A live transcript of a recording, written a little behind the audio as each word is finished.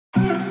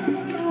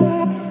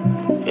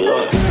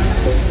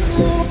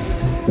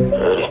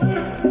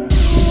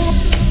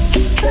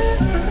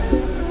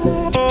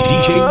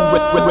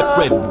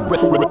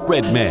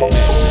DJREDMAN.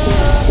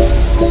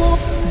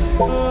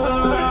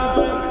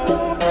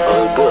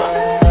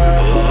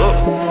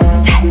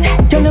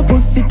 Girl, your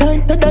pussy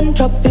tighter than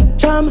traffic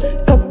jam.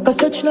 Cock a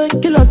stretch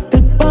like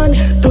elastic band.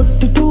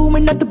 32, me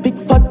not the big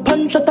fat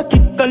punch. Shot a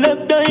kick a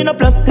left eye in a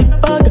plastic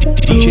bag.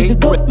 Use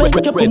it up, make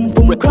your pum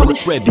pum cram.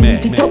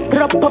 Beat it up,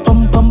 rap a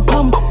pam pam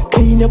pam.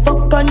 Clean your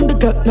fuck on the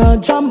gut, nah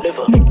jam.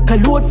 Nick a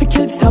load fi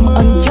kill Sam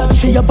and Cat.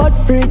 She a bad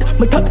freak,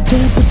 my top J.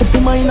 Put the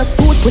pima in a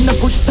sport when I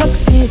push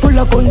taxi. Full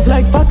of guns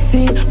like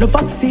vaccine, no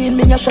vaccine.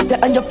 Me a shot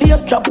it on your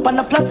face, drop on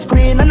a flat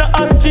screen. And a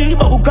RG,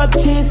 but who grab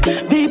cheese.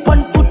 Deep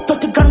on foot,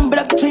 30 gram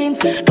black jeans.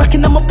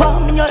 Cracking on my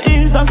palm, in your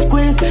ears and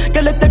squeeze.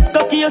 Girl, I take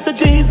cocky as a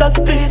Jesus,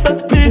 please,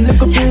 please.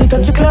 Look a freak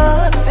and she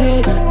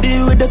classy.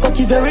 Deal with the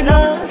cocky very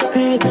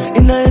nasty.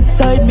 In the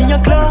inside, me a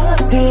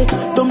clarty.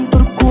 Dumb to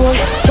the core,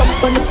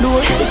 jump on the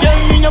floor. Girl,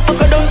 me a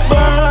fuck a dance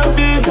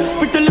Barbie.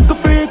 Pretty little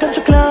freak and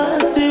she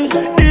classy.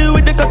 Deal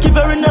with the cocky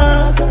very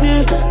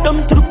nasty.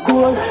 Dumb to the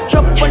core,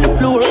 jump on the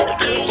floor.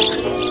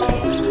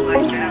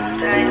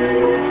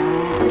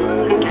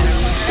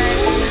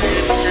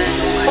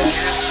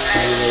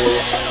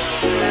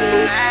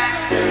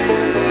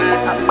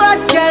 Bad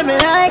girl me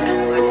like.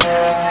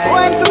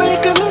 One for me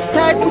little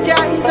Mixtape, put your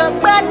hands up.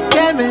 Bad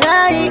girl me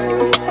like.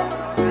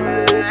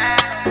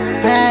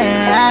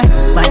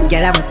 Bad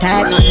girl I'm a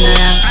type, no.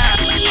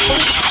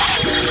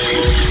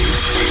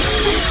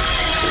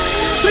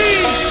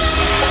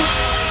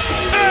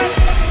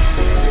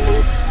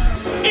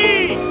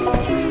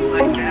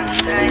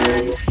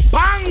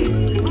 Bang!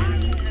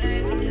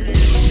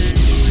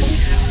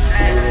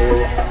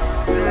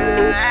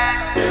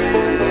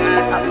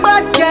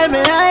 Bad girl me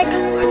like.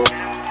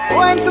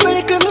 One for me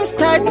little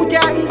Mixtape, put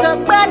your hands up.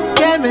 Bad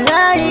girl me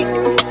like.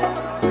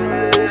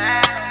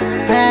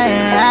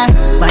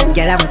 Bad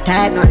girl I'm a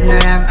type, nothing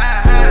wrong.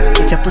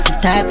 If your pussy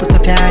tight, put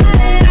up your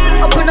hands.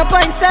 Open up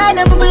inside,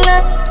 I'm a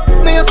blood.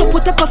 Me have to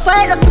put up a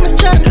fight, look to me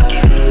strong.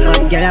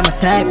 Bad girl I'm a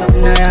type,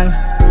 nothing wrong.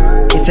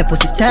 If your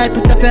pussy tight,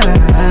 put up your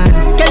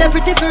hand. Girl, I'm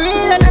pretty for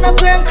real and I'm a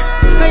prank.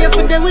 Now you're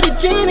for there with the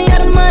genie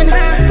and the man.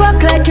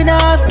 Fuck like you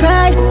have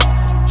pride.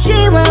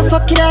 She want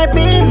fuck you like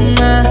me,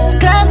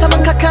 climb on my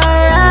cock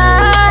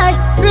alright.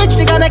 Rich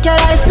nigga make your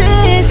life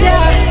easy.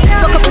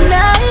 Fuck up a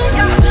night,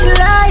 she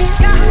lie.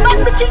 Bad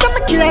bitches I'm a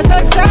killers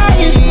outside.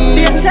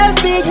 Be yourself,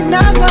 be you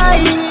not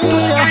fine.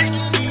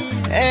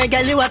 Hey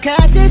girl, you a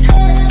classes.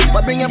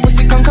 But bring your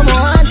pussy, come on,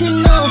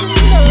 wanting now.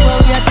 You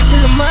want me to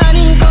till the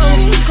morning come.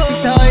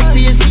 This how it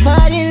feels to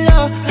fall in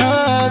love.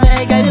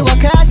 Hey girl, you a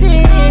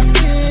classes.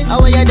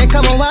 How you they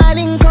come on,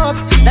 wanting cup.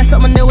 That's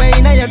something the way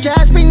now your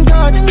grass been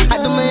cut. I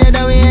do my head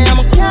away, I'm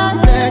a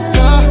can't let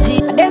go.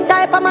 Them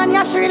type of man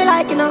you she really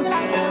like, you know.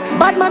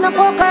 Bad man a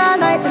fuck her all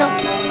night, you know.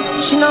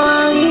 She know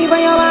I leave when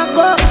you want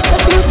go.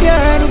 Just sleep here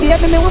and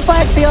baby, me will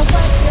fight for you.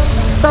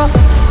 So,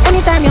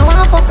 anytime you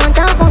want fuck and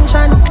can't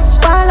function.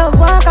 Ball of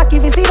walk, I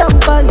give you see them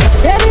fun.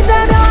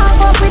 Anytime you want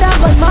fuck with a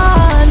good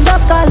man,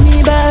 just call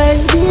me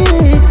baby.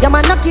 Your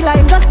man not kill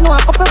him, just know a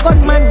couple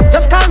gunman.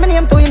 Just call me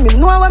name to him, him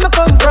know where me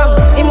come from.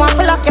 Him want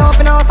to lock you up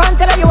in house and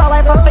tell you a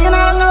wife after you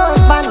know no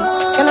husband.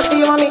 You know see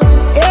you want me,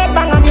 8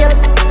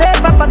 bang-a-bills, 7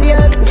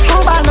 proper-bills. Me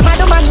school ball, me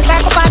mad man, me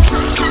psychopath.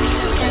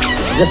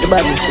 Just the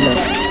badness, you know.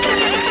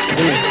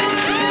 Isn't it?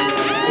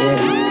 Yeah.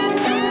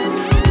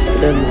 I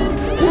don't know.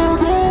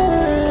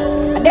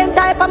 Them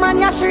type of man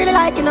you she really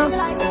like, you know.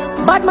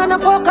 Bad man a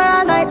fuck her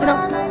all night, you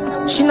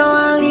know. She know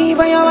I leave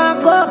when you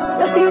want go.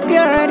 You see it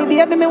here already,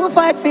 baby, me will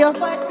fight for you.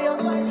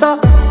 So,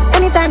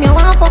 anytime you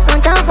want fuck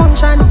and can't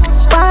function.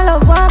 Ball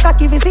of walk, I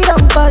give you see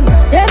them fun.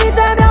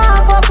 Anytime you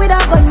want fuck with a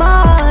good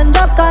man,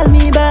 just call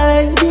me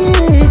baby.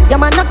 Your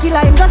man not kill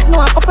him, just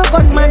know a couple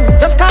gunman.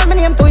 Just call me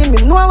name to him,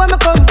 him know where me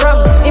come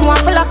from. Him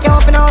want to lock you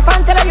up in house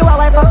and tell you a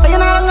wife after you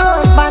know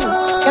no husband.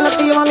 You know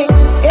see you want me,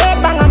 8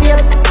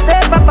 bang-a-bills,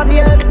 7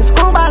 proper-bills. Me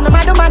school ball, me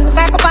mad man, me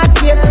psychopath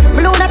face.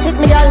 Me lunatic,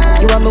 me girl,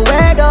 you want me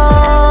weirdo.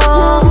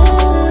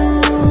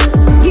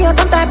 Give you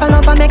some type of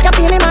love and make you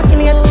feel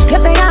immaculate. You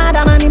say you're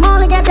the man, him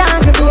only get you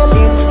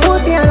aggravated.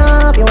 Put your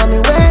love, you want me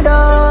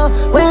weirdo,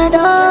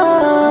 weirdo.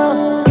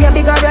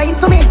 Baby girl, you're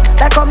into me,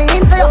 like how me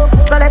into you.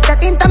 So let's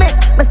get intimate.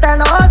 Me style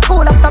no old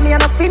school, after me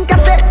and a spin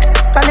cassette.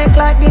 Connect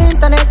like the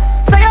internet.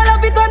 So you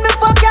love it when me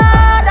fuck you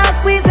hard and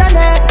squeeze your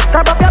neck.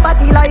 Grab up your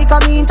body like a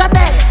me inch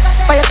attack.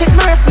 But you kick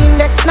me rest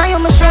index, now you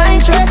me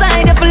shrine interest.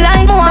 Inside you for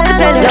life, more to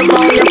tell you. Love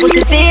how your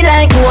pussy feel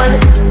like gold.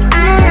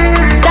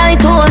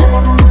 Tight hole,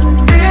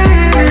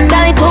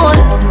 tight hole,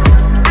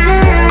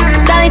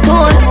 tight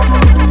hole.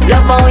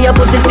 Love how your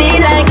pussy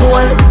feel like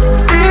gold.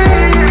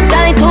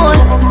 Tight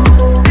hole,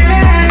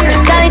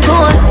 tight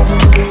hole,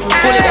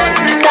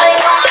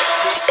 tight hole.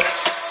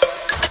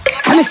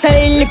 I'm a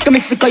say lick a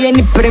miss, cause you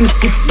nip them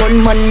stiff.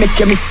 One man make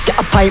you miss your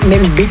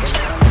apartment, bitch.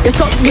 You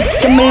suck dick,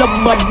 them me love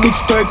bad bitch.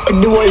 Twerk for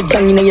the whole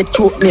gang inna your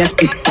throat, me a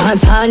spit.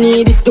 Dance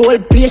honey, this the whole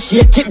place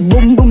shake it.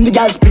 Boom boom, the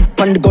girl split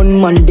pon the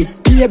gunman dick.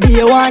 Baby,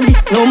 you want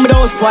this? No me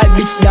those spoiled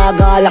bitch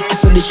dog. All up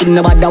so this shit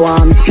nobody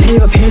want me.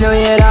 Never pay no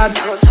way dog.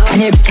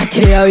 And if cat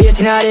today I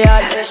waiting on the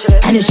yard.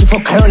 And if she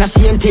fuck around the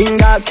same thing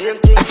dog.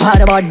 I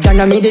thought about that,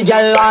 and me the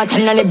girl want.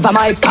 And I never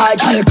my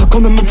part. Girl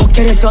come and me fuck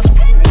your ass up.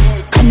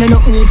 And I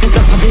don't need to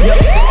stop a video.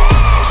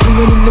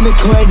 Singing in the mic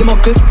where the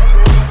muckle.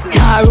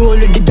 Car roll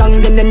with the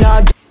dung then the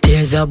nog.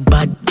 There's a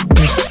bad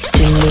bitch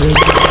in the way.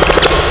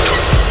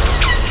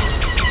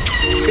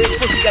 Big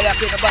pussy girl you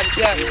play the bad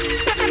girl.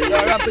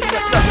 You're ramping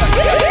your stuff like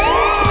that.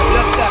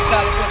 Blood clot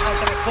calling for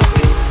answer the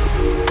pussy.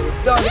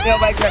 Don't get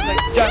by girls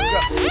like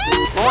Junker.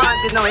 I want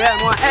it now, yeah, I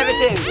want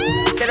everything.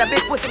 Get a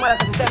big pussy mother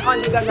to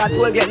 10 gang that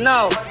will get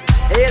now.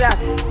 You hear that?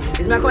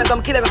 It's me coming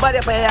come kill everybody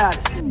up your yard.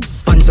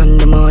 Once on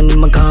the morning,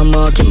 my car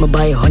market, my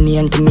buy honey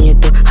and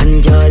tomato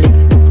and jolly.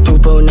 2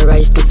 pound of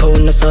rice, 2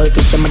 pound of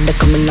saltfish. I'm mother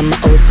coming to my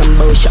house and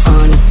bow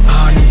honey.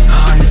 Honey,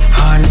 honey,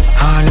 honey,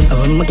 honey. I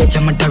want to get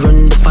your mother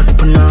run the fat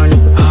punani.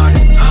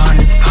 Honey,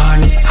 honey,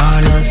 honey,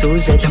 honey. So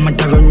said your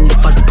mother run the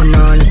fat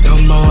punani.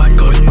 Number 1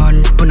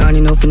 gunman. Punani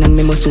no fin and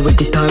me must with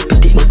the top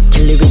pretty but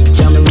kill it with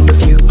jam in the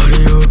view.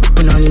 Hurry up,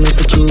 punani no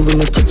for you.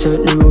 When I check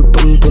certain road,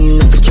 boom boom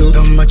no for you.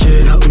 Number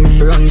 2 not me.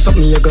 Run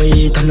something me I go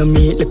eat and I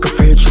meat like a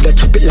freak. Should I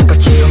chop it like a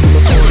chain? I'm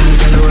a phone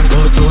and I go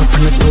to up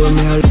and I do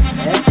me all.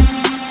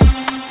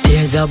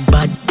 There's a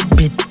bad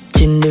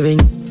bitch in the ring,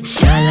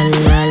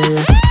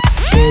 sha-la-la-la.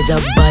 There's a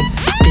bad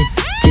bitch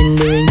in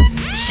the ring,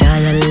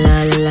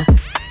 sha-la-la-la.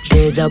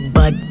 There's a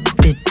bad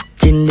bitch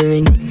in the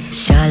ring,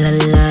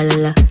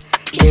 sha-la-la-la.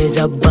 There's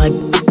a bad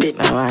bitch.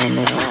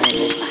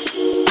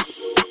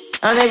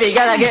 And every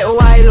girl I get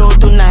wild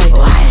out tonight.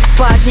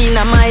 Party in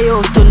my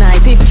house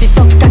tonight. If she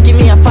suck cocky,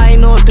 me a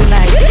find out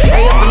tonight.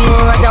 I have to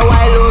know Roger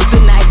wild out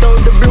tonight. Out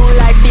the blue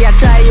light, they a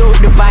try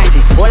out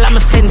devices. All I'm a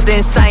sense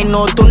then sign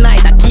out tonight.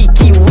 A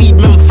kiki weed,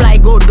 me fly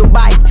go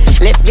Dubai.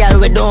 Left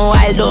girl we don't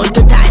wild out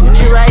to time.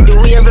 She ride the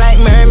wave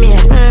like mermaid.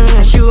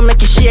 She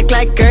make it shake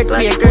like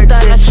earthquake. Put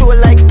on a show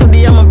like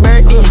today I'm a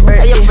birthday.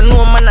 I have to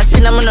know man I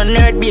sin I'm a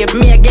nerd babe.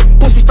 Me I get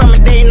pussy from a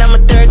day and I'm a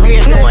 3rd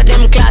grade. Know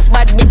them class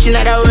bad bitch in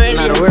the world.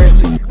 Not the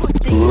worst.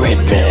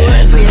 Redman.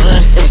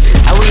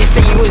 I will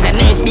say you was a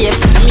nurse babe.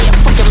 And me a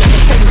fucker make a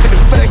 7 for the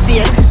first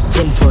year.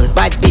 Sinful.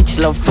 Bad bitch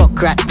love fuck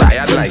rat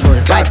back.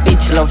 Sinful. Bad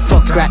bitch love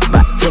fuck rat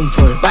back.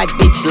 Sinful. Bad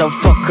bitch love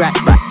fuck rat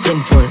back.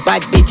 Sinful.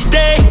 Bad bitch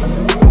day.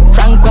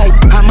 Frank White,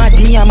 I'm at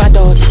me, I'm a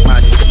dot.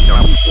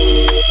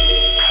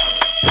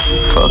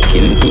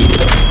 Fucking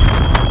hero.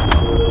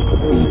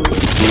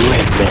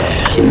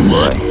 Redman.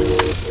 Boy.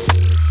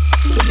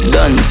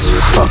 Guns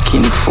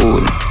fucking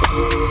fool.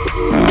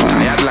 I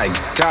had like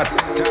that.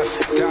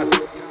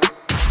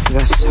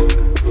 Yes.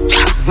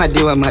 What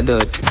do I'm a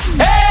dot?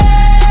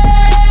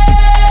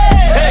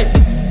 Hey!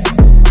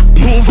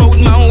 Move out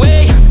my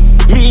way.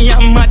 Me,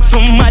 I'm mad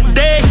for my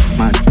day.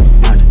 Mad.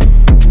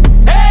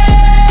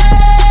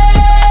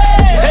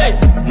 Hey!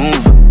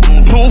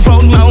 Move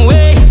out my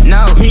way.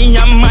 Now. Me,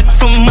 I'm mad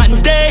for my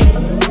day.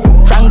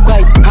 Frank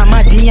White, I'm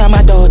at me, I'm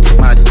a dot.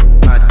 Mad.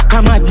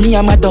 I'm at me,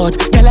 I'm a dot.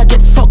 Girl, I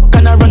get fucked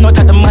and I run out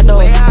of the mad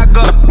house.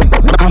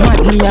 I'm at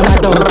me, I'm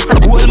a dot.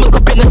 Hold me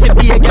up in the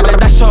city, a girl a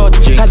dash out.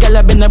 A girl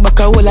a been a back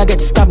a hole, I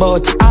get stabbed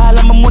out. All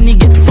of my money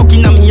get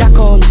fucking on me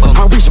account.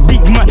 I wish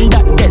big man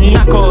that get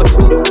knocked out.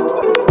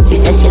 She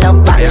says she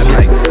love back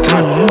shot.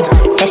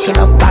 Says she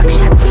love back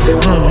shot.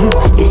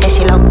 She says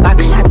she love back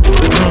shot.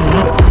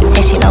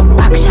 Says she love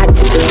back shot.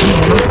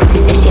 She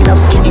says she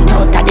loves skinny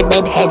toe at the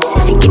bed head.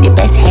 Says she get the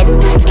best head.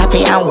 Slap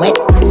it and wet.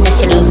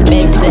 Says she loves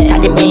big at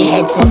the bed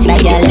head. Says she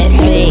like y'all let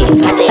me.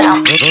 Slap it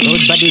and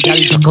Road body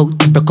gal broke out.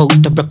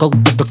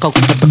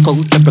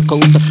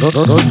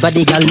 Road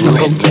body gal broke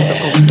out.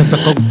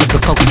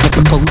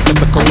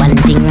 one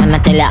thing I'ma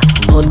tell ya.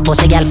 Good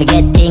pussy girl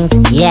forget things.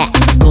 Yeah.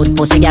 Good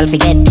pussy girl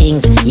forget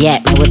things. Yeah.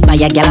 Me would buy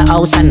a girl a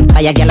house and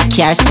buy a girl a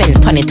car.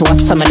 Spend money to a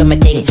summer do me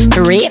thing.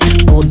 For real.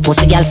 Good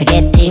pussy girl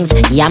forget things.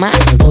 Yeah man.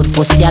 Good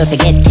pussy girl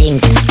forget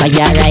things. Buy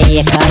a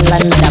acre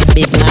land a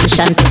big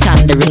mansion. Put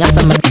on the ring of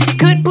summer.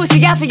 Good pussy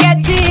girl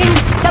forget things.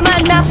 Some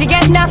man not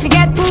forget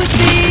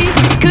pussy.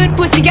 Good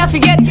pussy girl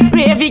forget.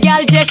 Ravy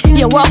girl just.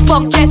 You want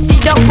fuck just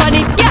sit down on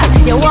it, girl.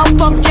 You want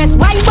fuck just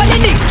wipe on the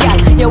dick, girl.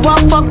 You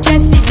want fuck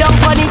just sit down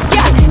on it,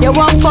 girl. You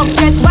want fuck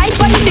just wipe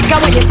on the dick.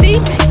 And when you see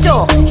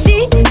so,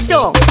 see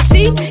so,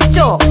 see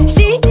so,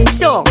 see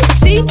so,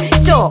 see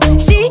so,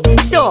 see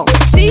so,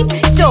 see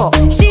so,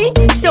 see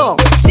so,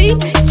 see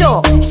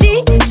so,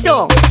 see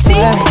so,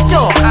 see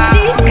so,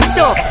 see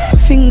so.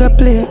 Finger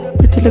play,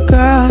 pretty look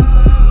on.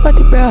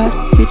 Body broad,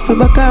 fit for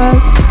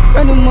backers.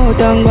 Run them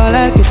out and go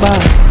like a bar.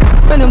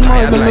 Run them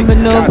out, but never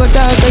know about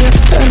that.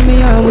 Turn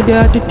me on with the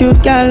attitude,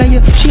 girl. And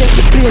you shake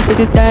the place at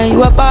the time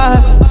you a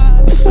pass.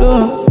 Go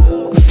slow,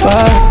 go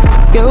far.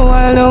 Get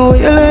wild now,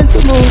 you learn to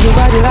move your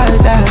body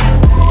like that.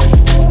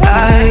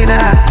 Like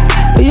that.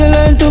 You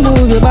learn to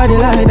move your body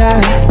like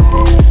that.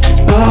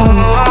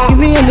 Give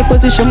me any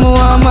position, I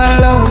want my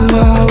love,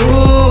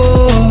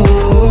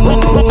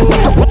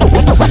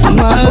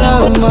 my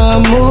love, my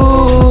move.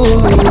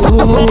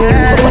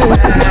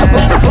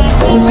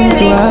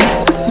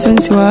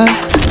 sensual,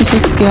 you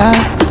sexy girl.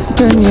 You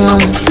turn me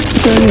on,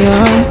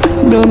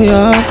 you blow me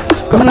up.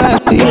 Come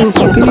like to you,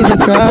 fucking is a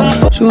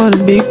crap. She want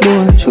a big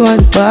bone, she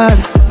want it bad.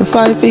 The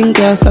 5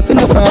 fingers slapping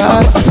up her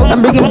ass.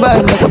 I'm bringing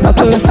back like a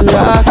buckle of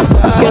rock.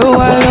 Get a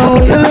while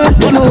now, you learn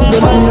to move the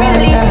body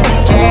like that.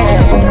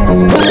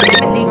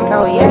 I think,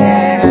 oh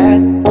yeah.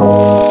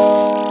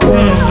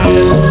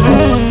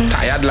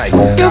 Tired like You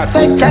that.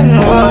 better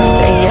know,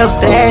 say you're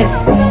blessed.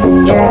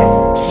 Yeah,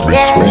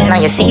 now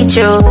you see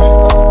through.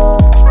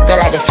 Girl,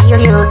 I just feel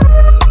you.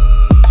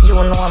 You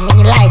know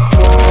me like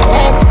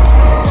flex.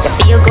 You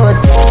feel good,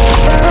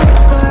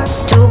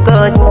 too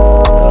good.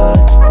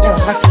 You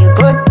I feel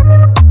good.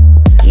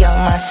 You're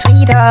my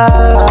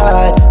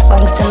sweetheart.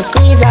 Bunks them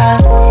squeezer.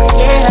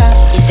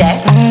 Yeah, is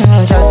that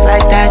just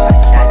like that?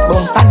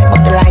 Boom, panic,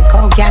 but the like,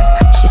 oh yeah.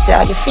 She said,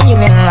 how you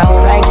feeling? I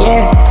was like,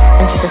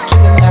 yeah. And she says,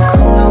 killing me, I'm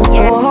coming out,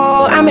 yeah.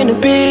 Oh, I'm in a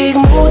big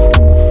mood.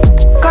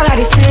 Call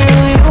I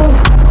feel you.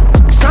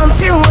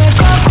 Something wake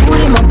up cool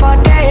in my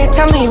body.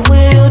 Tell me what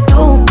you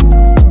do.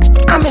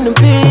 I'm in a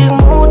big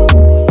mood.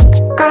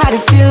 Call I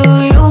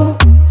feel you.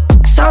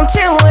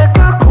 Something wake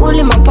up cool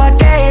in my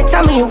body.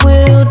 Tell me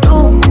what you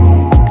do.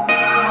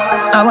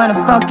 I wanna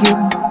fuck you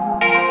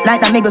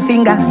like that middle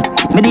finger.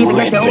 Me even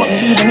get your own,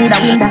 even need a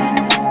window.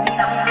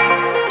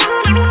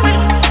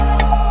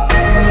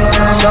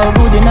 So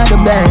good in the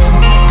bed.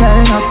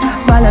 Turn up,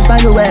 balance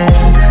by your way.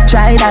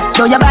 Try that,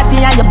 show your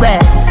body and your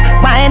breasts.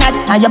 Why not?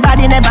 And your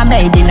body never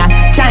made in a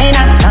China.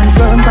 Stand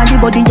firm on the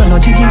body, you're no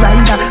chichi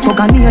rider.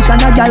 Fuck a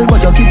nation, a girl, but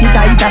your kitty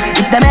tighter.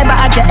 If them ever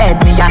at your head,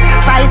 me a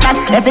fight that.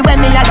 Everywhere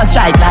me I go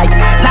strike like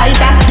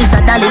lighter. This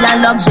a dolly and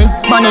luxury,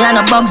 money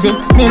and a bugsy.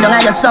 Kneel down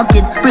and you suck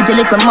it, pretty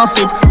little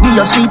muffet. Give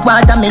your sweet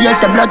water, me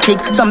use a blood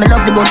tick. So me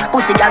love the good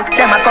pussy, girl.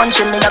 Them a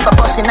country, me a go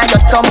bustin' on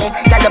your tummy.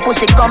 Girl, your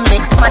pussy come me,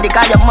 smarty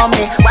call your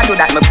mommy. Why do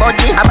that, me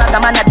body? A bag a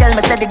man a tell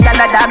me say the girl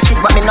a dog shit,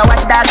 but me no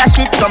watch dog a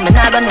shit, so me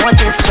nah gonna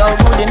notice. So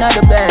good in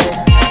the bed,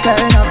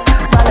 turn up,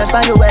 balance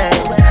by your way.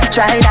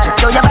 Try that,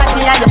 show your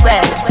body and your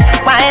breasts.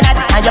 Why not?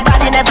 And your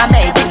body never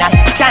made in a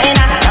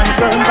China. Stand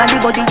firm on the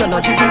body, you're no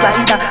chichi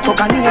rider.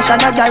 Fuck a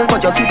nation, a girl, but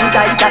your kitty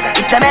tighter.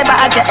 If them ever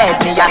at your head,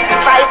 me a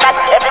fight that.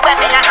 Everywhere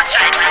me a go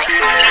strike like.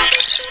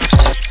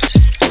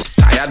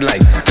 Tired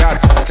like that.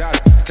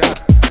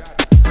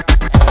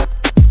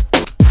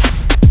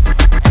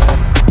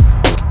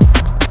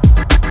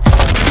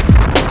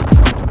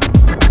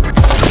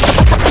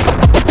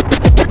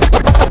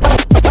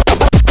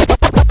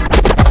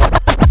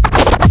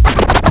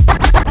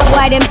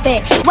 Why them say,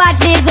 watch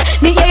this?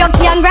 Me hear you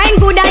can grind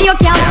good and you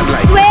can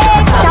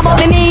sweat. Stop up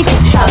me meat,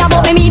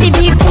 the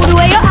big food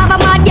where you have a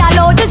mad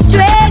gal out the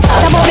street.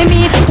 Stop up me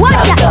meat, watch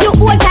ya, you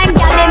old time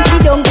gal them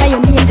see don't can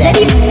you mean. Say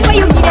the where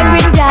you give them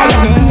bring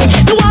giant.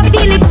 You want to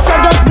deal it, so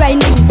just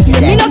grind it.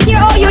 Me no care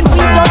how you do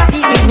it, just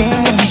deal it.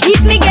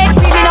 If me get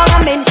free, me no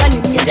gonna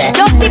mention you.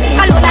 Just sip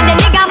alone and then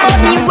they got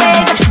money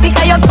ways.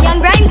 Because you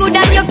can grind good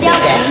and you can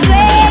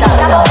sweat.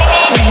 Stop up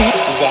me meat.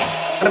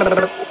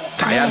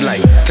 Tired like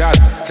that.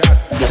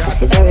 Your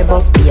pussy very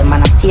buff, be a man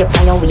a stay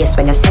on your waist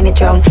when you send it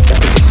round. Your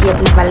pretty shape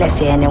never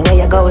left you anywhere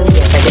you go. Later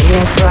the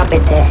name so I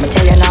better, me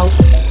tell you now.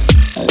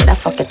 What the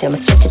fuck you tell me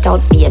stretch it out,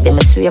 baby.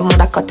 Me swear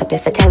mother cut up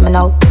if you tell me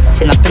now.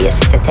 She no place,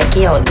 she say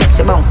take you out. Get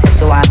you bounce, say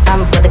she want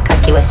some for the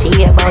cocky where she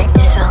hear about.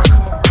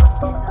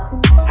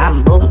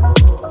 I'm boom.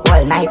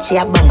 All night she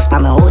a bounce pa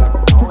my hood.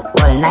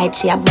 All night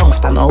she a bounce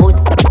pa my hood.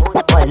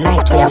 All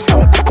night we a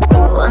fuck.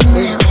 All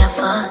night we a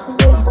fuck.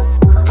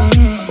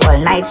 All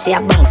night she a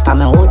bounce pa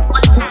my hood.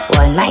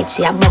 All night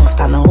she a bounce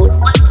pa my hood.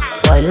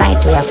 All night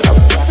we a fuck.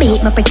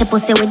 Beat my pretty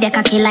pussy with that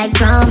cocky like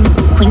drum.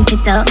 Quint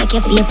it up, make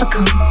you feel for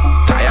come.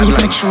 Squeeze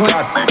my throat,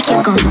 back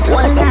your gun.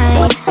 All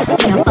night,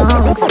 we a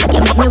bounce.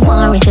 You make me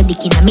worry, so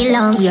dick inna me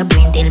lungs. Your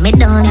brain till me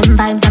done. Them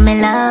vibes of me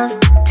love.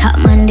 Top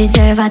man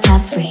deserve a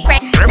top free.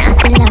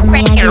 Nasty love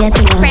me, I give it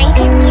to you.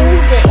 Ranking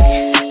music.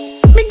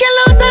 Me girl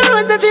out the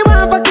road, say she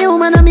want fuck you,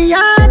 man, on me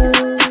yard.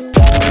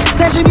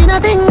 Say she be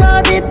nothing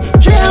about it.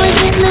 Trail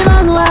with it, live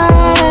on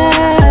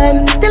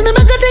wine. Tell me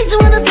make a thing she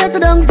wanna settle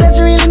down. Say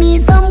she really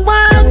need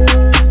someone.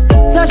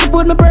 So she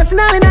put my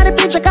personality in the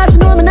picture, cause she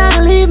know me not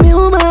leave me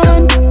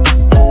woman.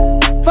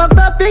 Fucked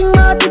up thing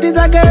about it is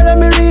a girl that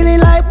me really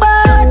like,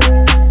 but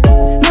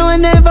no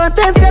one never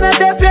test, gonna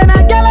test when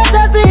a girl is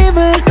just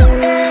evil.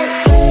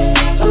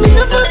 I'm in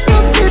a fucked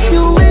up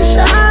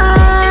situation,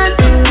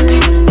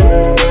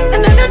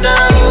 and I don't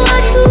know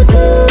what to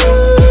do.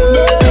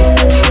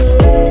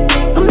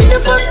 I'm in a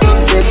fucked up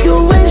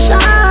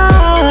situation.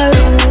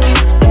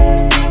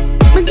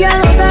 Me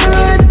girl out the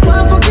road,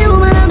 wanna fuck you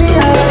when I'm here.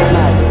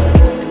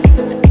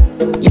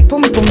 Your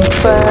pum pum is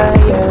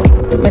fire.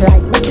 Me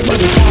like make your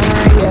body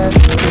tired.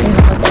 Me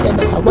know my body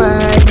does a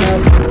wine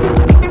up.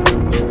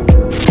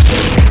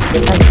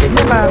 And they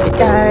never have to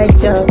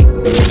tight up.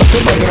 Chip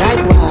your body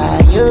like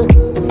wire.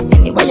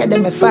 Anyway you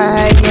them me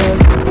fire.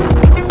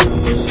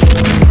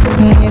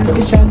 You look a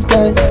shots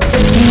girl.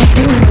 You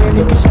think you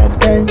look a shots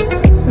girl.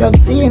 Love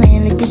seeing you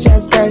look a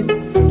shots girl.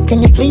 Can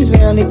you please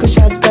wear a little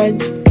shots girl?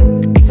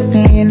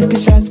 You look a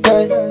shots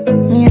girl.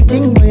 You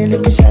think you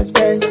look a shots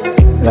girl.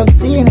 Love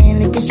seeing you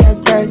look a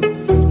shots girl.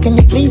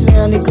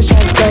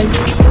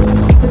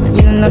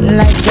 nothing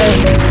like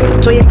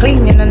dirt. So you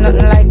clean, you know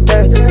nothing like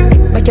dirt.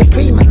 Make you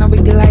scream and I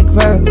wiggle like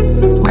verb.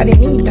 Body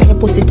neat and your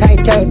pussy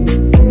tighter.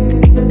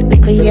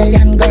 Little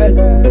alien girl.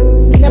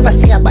 You never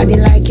see a body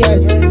like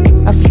yours.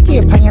 I feel stay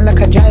upon you like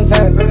a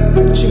driver.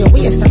 Show your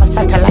waist of a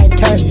satellite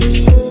turn.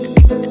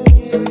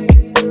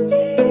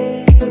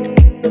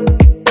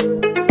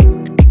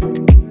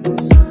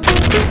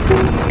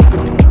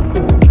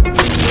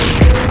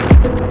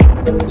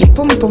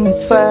 Pum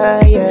is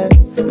fire.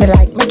 Me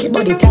like make your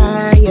body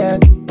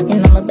tired. You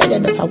know my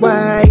bed just a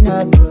wine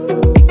up.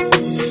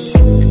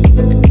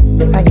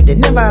 And you did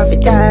never have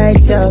it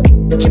tight up.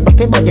 Chip up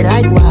your body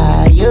like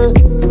wire.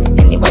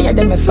 Anyway you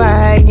me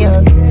find you.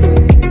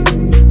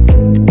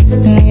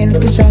 You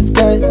look a chance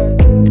girl.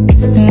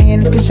 You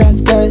look a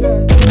chance girl.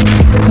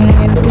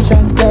 You look a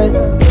chance girl.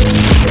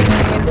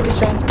 You look a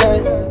chance girl.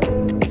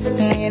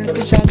 You look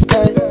a chance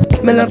girl.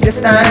 Me love the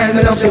style,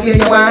 me love the way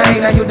you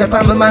whine. And you the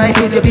on my mind,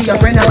 would you be a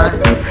friend of mine?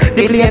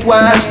 The late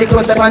wash, the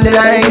close up on the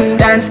line.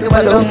 Dance to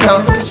a love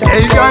song.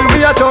 Hey girl, we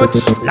a touch.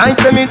 Like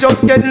say me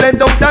just get let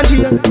out and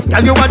jail.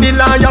 Tell you what the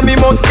liar, me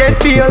must get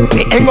bail.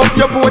 Me hang up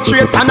your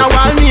portrait and a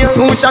wall nail.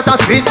 2 shot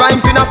of sweet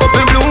vibes in a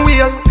couple blue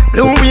wheel.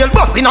 Blue wheel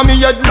bustin' on me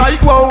head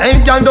like wow.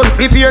 Hey girl, just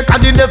prepare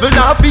cause the devil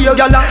not feel.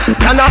 Y'all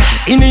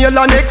inhale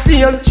and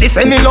exhale. She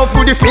say me love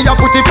good if me a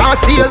put it on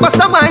sale. But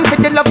some wine for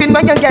the loving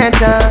when you get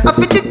her. I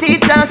fit the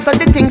teacher so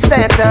the thing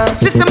set her.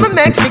 She say me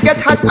make she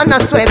get hot and I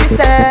swear me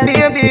say,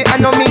 baby,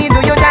 I know me do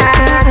you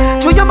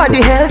that. To your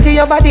body healthy,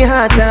 your body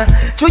hotter.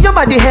 To your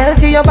body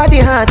healthy, your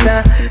body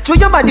hotter. To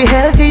your body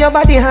healthy, your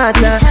body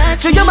hotter.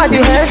 To your body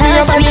healthy,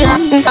 your body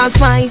hotter.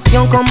 That's why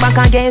you come back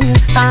again.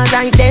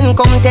 Alright then,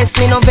 come test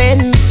me no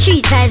vein.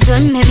 Street vibes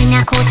on me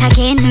knock out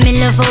again. Me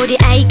love how the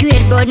high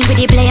grade burden with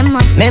the blame.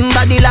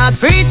 Remember the last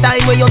free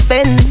time where you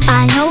spend.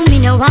 I know me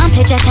no want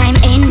pleasure time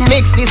in.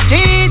 Mix the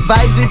street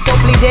vibes with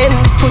supplicant.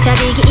 Put a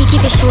big icky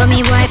for show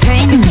me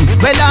boyfriend.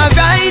 Well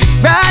alright,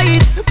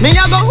 right. Me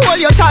a go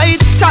hold you tight,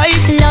 tight.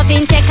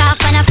 Loving take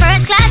off on a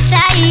first class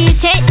flight.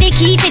 Take the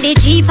key for the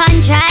Jeep and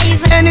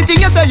drive.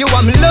 Anything you say you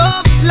want me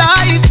love,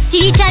 life.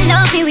 Teacher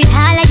love you with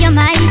all of your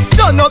might.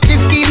 Turn up the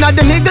skin at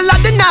the middle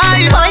of the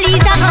night.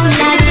 Police are come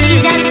like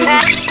Jesus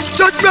Christ.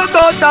 Just broke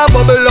out and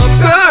bubble up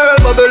girl,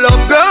 bubble up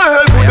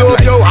girl. Good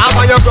up your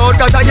arm and your crowd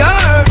cause I hear.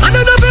 I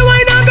don't know if you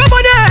wine and come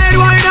on head.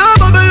 Wine and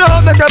bubble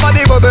up, make your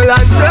body bubble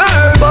and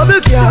serve.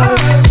 Bubble girl,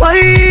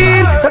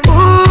 wine, say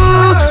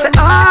ooh, say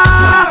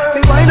ah.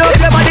 Me wine up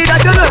your body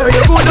that you learn.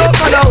 You good up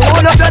and I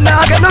hold up your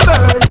knob and a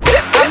burn.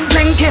 I'm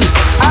drinking,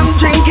 I'm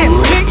drinking,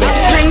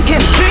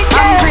 drinking,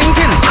 I'm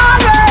drinking.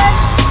 Alright,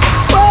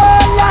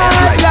 oh la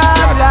la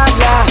la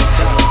la.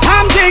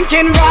 I'm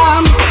drinking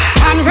rum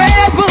and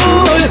Red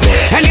Bull,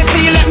 and you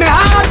see let me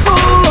heart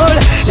full.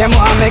 Them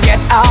want me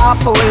get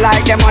awful,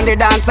 like them on the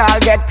dance I'll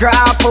get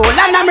crap full.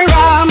 And I'm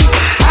rum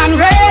and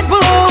Red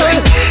Bull,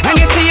 and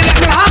you see let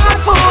me heart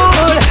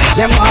full.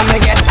 Them want me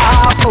get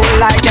awful,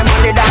 like them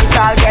on the dance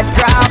I'll get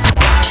crap.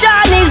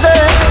 Shawnee's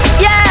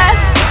yeah,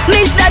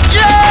 Mr.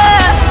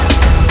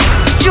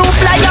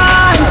 Juke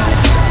Lion,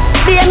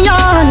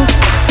 Damien.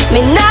 Me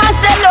nah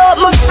sell out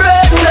my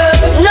friend,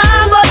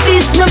 nah but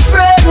this my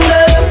friend.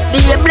 Be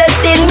a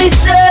blessing me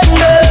son,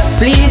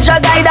 please your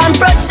guide and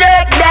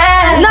protect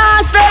them.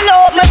 Nah sell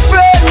out my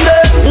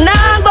friend,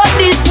 nah but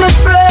this my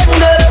friend.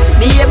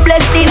 Be a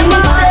blessing me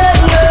son,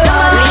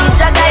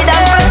 please your guide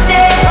and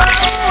protect.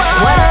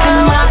 What's in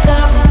my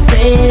cup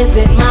stays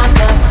in my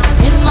cup.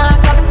 In my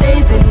cup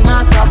stays in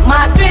my cup.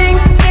 My drink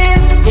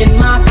is in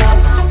my cup.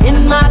 In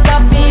my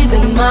cup is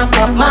in my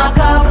cup. My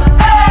cup,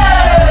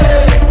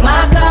 hey,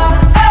 my cup,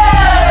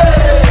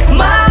 hey,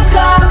 my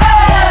cup,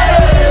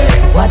 hey.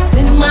 What's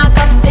in my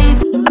cup stays.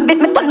 I bet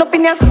me turn up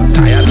in ya.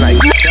 Tired like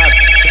that.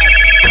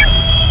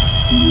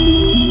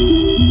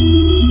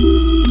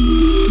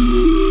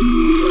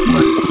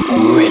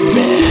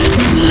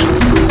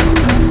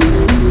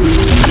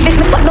 I bet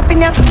me turn up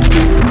in ya.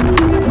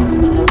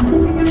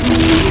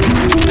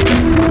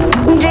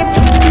 Drip,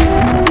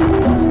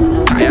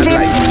 Tired drip.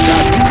 like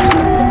that.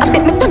 I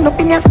bet me turn up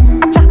in ya.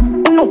 Acha,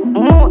 no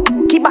more.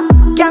 Kiba,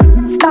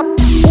 can't stop.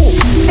 Ooh,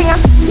 singer,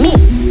 me,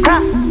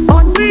 cross,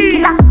 on,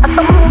 killer. At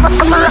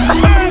the move, at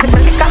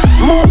the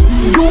move,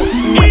 move,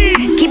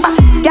 you, Kiba,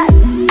 yeah.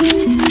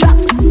 Drop,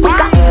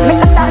 wika,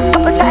 make a dance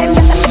couple times,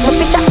 yeah, take my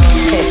picture.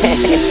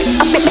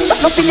 I bet me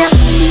turn up in ya.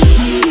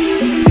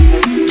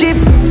 Drip,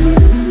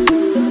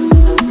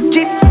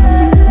 drip,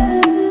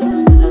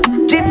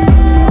 drip.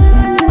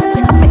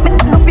 I bet me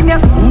turn up in ya.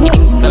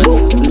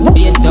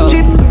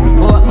 Drip,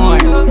 What more? I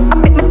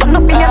bet me turn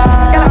up in ya.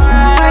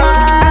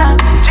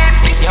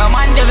 Yo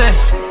man devil.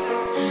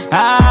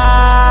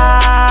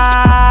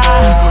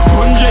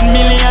 100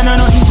 million and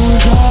nothing to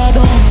draw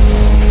down.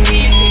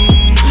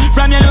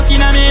 From you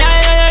looking at me,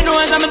 I know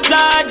I'm a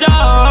charge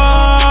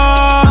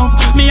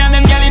up. Me and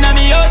them girl in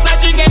me house, I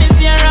drink any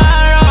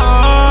serum.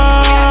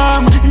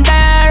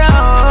 They're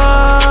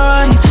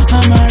on.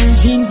 I'm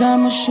jeans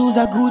and my shoes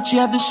are Gucci,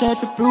 have the shirt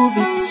for prove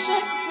it.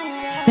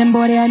 Them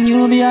boy they a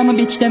newbie, I'm a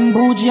bitch, them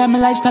bougie, I'm a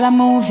lifestyle a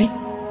movie.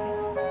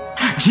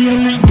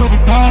 J-Link double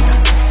park.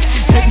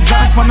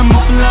 Exhaust on the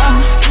muffler.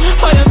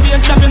 Fire be a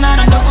champion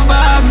and a duffel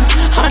bag.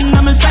 And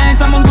I'm a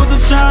science, I'm a go so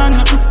strong.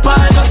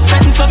 Paul just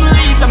setting some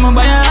leads. I'm a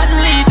buy a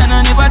athlete and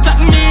I never chat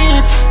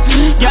meat.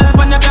 Girl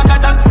on the block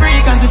at top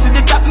freak and she see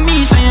the top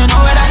me, so you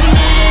know what I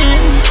mean.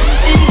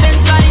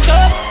 Incense light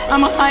up,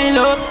 I'm a high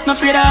low, no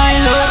fear the high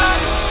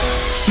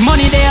looks.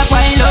 Money they a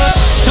pile up,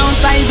 don't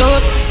size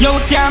up, yo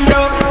can't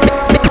broke.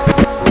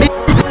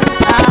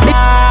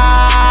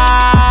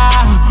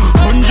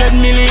 100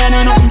 million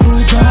and nothing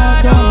to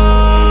drop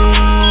down.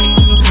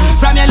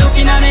 From you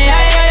looking at me,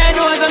 I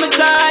know I'm a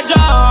charge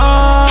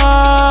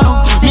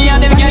up. Me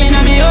and them girl in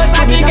me house,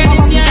 I think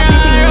this year.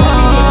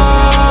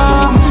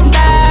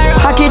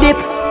 Hockey dip.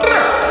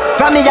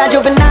 From me a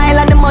juvenile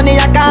and the money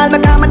I call me.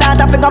 Call my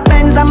daughter for go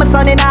Benz and my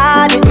son in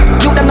Hardy.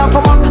 You them not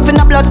for up, for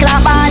no blood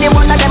clot body.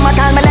 One of them I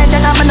call me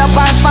legend and me no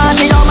pass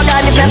party. Oh my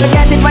God, if you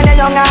forget it when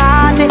you're young and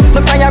hearty.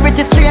 My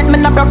priority straight,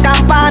 me no broke and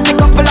party.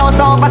 Couple hours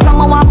over,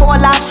 someone want for a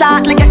laugh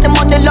shortly. Get the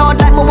money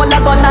load like me wanna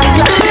gun and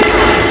clock.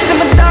 See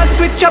my dog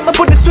switch up, I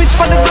put the switch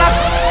for the Glock.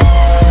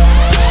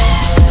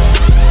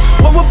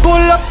 When we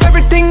pull up,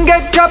 everything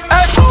get dropped.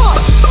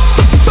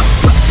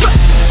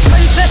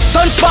 Princess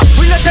don't swap,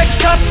 we no take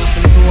top.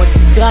 What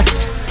that?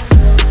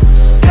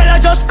 Tell her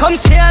just come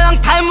see a long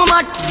time, we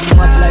mad.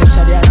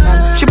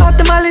 She bought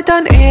the mallet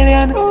and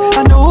alien.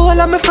 I know all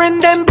of my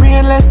friend them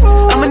brainless.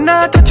 I'ma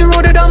not touch a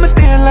road it on my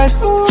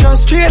stainless.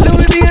 Just straight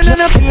Louis V and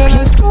a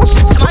peerless.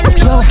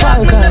 Yo,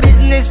 Falcon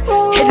business,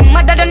 hidden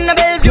madder than a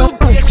Bellevue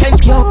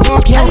patient. Yo,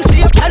 can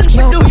see a plan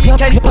for the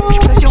weekend.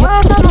 She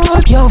wants to know.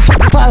 Yo,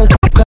 Falcon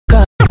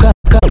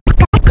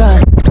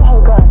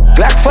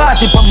Glock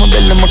 40 pon my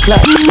belly, my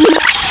clock.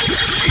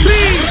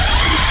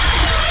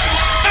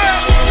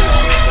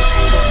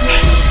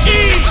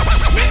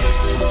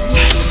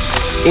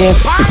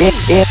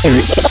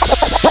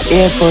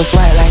 Air Force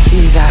white like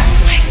cheese. My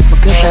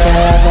clips are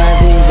have a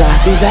visa.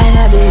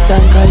 Designer beats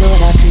and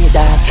cologne and feed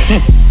that.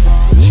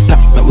 Stop,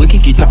 but we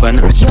kick it up and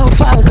yo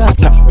Falcon.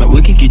 Stop, but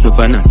we kick it up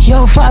and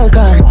yo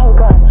Falcon.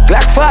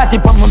 Glock 40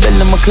 pon my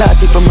belly, my clock.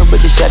 If I'm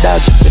ready, shut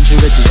out, she when she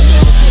ready.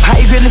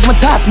 High grade lift my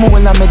task more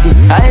when I'm ready.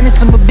 I ain't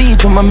some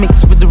beat when I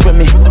mix with the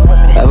Remy.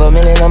 Have a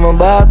million on my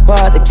back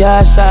part, the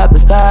cash out, the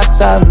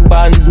stocks out,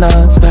 bonds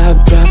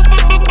non-stop drop.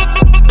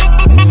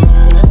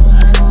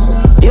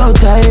 Yo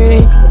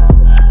Tyreek,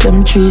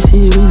 them 3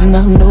 series and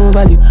have no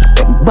value.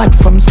 Bad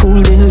from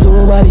school days,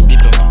 oh body.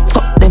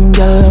 Fuck them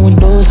gal with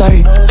no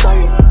sorry.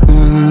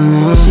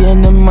 She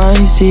and them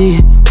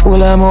icy,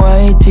 all of my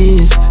white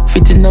tees,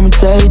 fitting them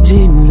tight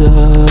jeans.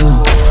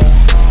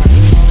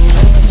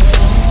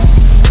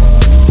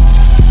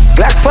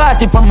 Glock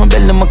 40 pon my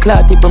belly, my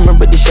clot. If I'm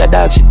ready, shut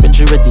out, shit when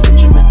she ready.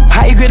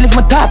 High grade lift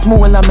my task more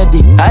when I'm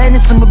ready. I ain't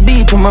some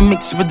beat when I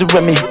mix with the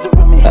Remy.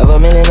 Have a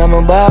million on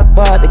my back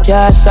part, the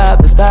cash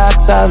out, the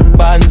stocks out,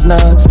 bonds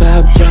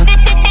non-stop drop.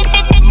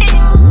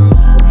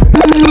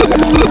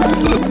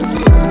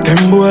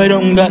 Them boy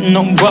don't got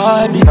no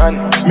bodies.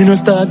 Me no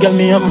star girl,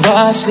 me have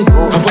vastly.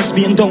 Have a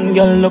Spain town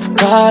girl love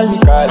call me.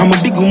 I'm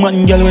a big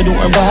woman girl, we do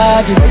her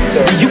body.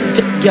 So you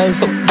take girl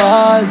so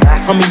bars.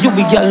 I'm a you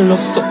girl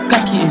love so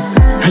cocky.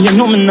 And you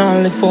know me now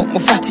left for my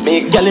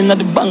fatty. Girl inna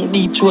the bank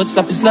deep throat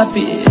slappy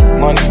slappy.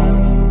 Money.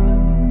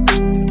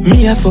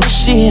 Me a fuck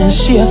she and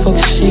she a fuck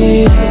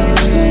she.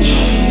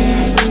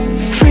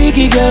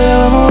 Freaky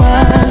girl, I'm a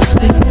wanna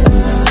see.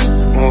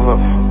 Move up.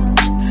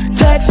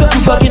 Text some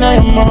fucking on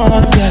your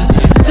mouth, girl.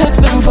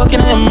 Text some fucking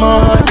on your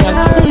mouth, girl.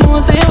 I know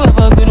say you have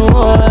a good one,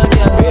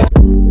 girl.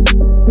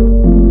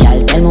 Girl,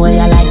 tell me where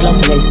you like love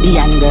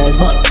lesbian girls,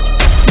 but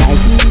like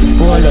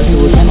polo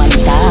suit, them on the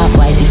top.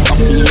 Why this fuck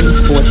feeling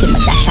sport in my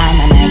dash on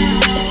a night?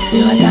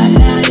 You are done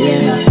now,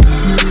 here.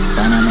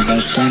 One on the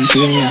deck, can't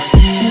feel you.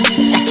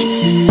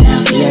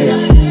 Now fear you.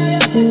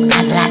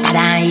 As later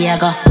than here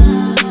go.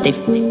 Stiff,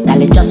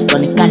 dolly just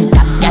run the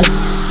contact, girl.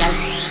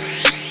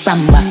 From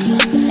back.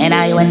 And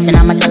I was in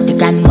I'm a dirty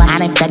grand one.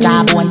 And if your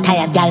job won't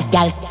tired, girl,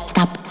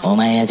 stop. Oh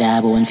my, your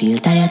job won't feel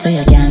tired so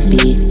you can't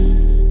speak.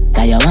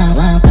 Cause you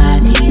want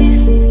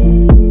parties.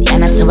 You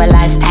know see a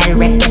lifestyle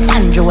wreck.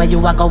 Sandra where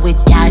you a go with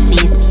your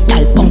seat.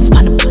 Girl, bounce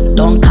pan the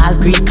don't call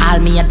Greek, call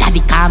me your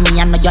daddy, call me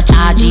and know you're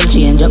charging.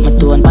 Change up my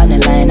tone pan the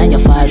line and you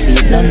fall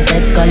feet. Blunt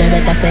sex, call you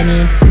better send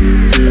him.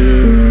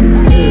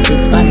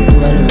 V6 pan it to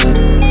a road.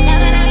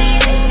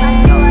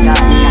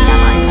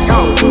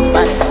 V6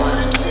 pan it to a road.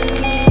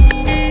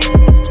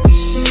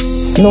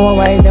 No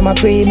why them a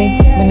pre me,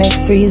 my neck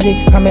freezy,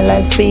 and my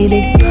life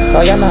speedy.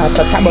 Oh you not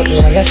touch about me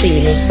when you see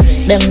me.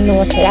 Them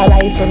know say I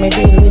life for me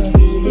deal with.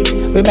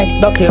 We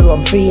make dirty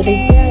rum freely.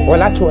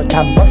 Well I throw it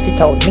and bust it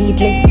out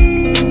neatly.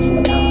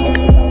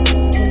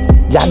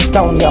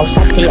 Johnstown yo,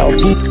 shotty yo,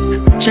 deep.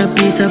 Chop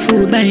piece of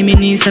food, buy me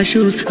knees and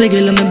shoes.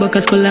 Regular me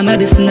buckers, call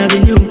Madison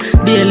Avenue.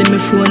 Daily me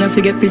phone, I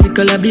forget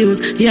physical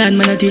abuse. Yeah,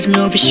 man, I teach me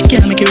how fish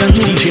can't make it run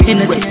move.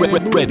 Innocent,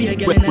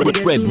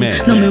 Redman.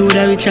 no me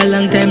woulda reach a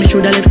long time, me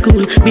shoulda left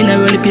school. Been a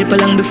roll the paper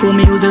long before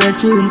me use the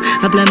restroom.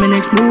 I plan my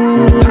next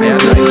move. Me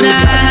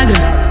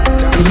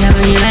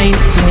never realize,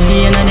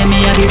 me and them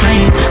me a be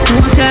fine.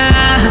 Walker,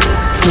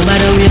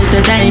 Nobody waste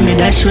your time, me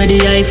dash where the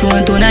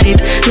iPhone tonight.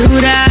 Do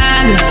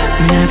that,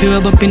 me not feel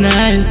rub up in the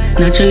aisle.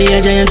 Naturally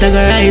a giant I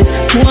go rise.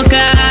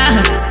 Mocha,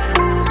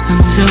 I'm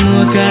some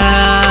mocha.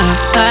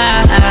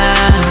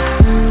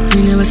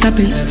 Me never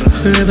stopping,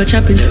 forever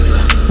chopping.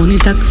 Money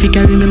stack, fi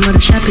carry me mother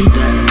shopping.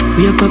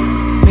 Wake up,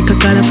 make a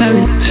call a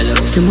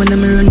foreign. Same when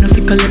I'm run,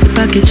 fi collect the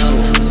package.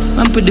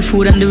 I'm put the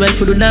food and the right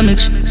for the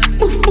damage.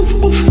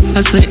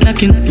 I saw it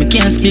knocking, me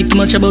can't speak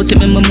much about it,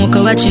 me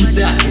mocha watching.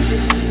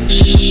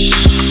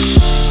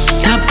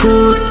 Top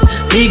coat,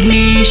 big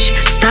niche,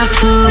 stock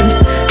food,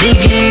 big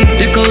league.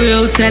 Look how we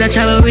outside, I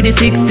travel with the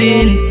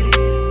 16.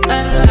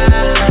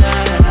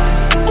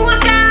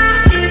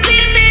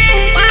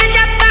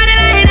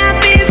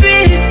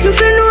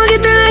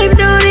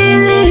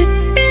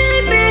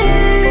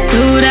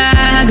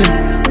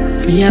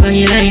 Me a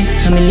bang line,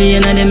 a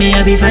million of them me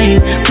a be fine.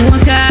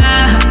 Mocha,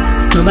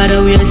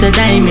 nobody waste your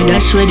time. Me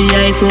dash where the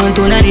iPhone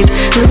tonight.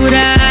 Do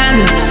that,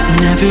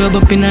 me not feel rub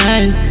up in the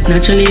aisle.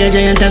 Naturally a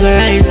giant I go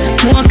rise.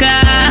 Mocha,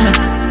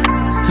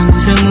 I'm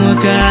just a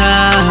mocha.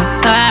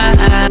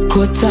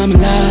 Cut time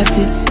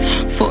losses,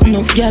 fuck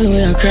enough gal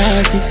where I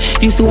crosses.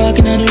 Used to walk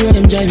in on the road,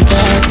 them driving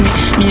past me.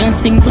 Me a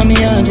sing from me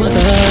heart, what a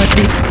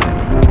heartbeat.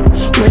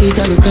 Wait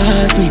till it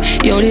cost me.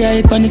 Yo, the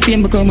hype and the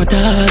fame become a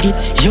target.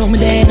 Yo, me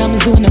there and I'm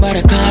zone,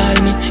 nobody call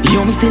me.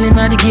 Yo, me still in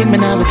the game,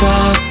 and I go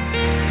far.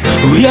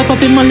 We a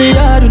pop in my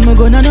yard with my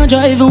gun and a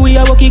drive. We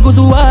a walkie go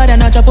so hard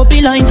and a chop up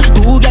the line.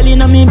 Two gal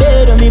in a me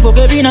bed and me fuck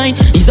every night.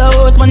 He's a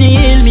house man, he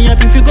hail me up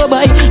if you go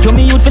by. Yo,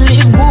 me youth feel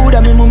live good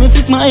and me mommy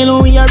feel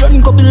smile. We a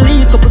run couple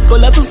leaves, couple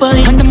skull to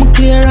find. And I'm a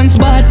clearance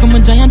bad from a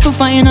giant to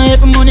find. I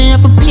have money, I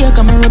have a pay,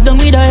 come and rub down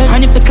with her.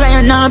 And if the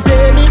client not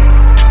pay me,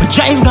 I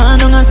drive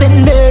gone on a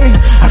secondary.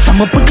 And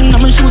from a putting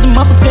on my shoes, I'm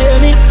off a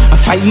penny. A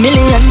 5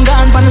 million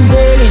gone for the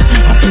zany.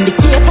 Up in the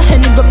case, I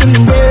had to go in the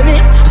brainy.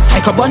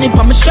 Psycho bunny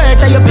on my shirt,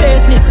 like your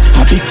paisley.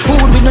 A big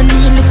food, we don't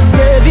need little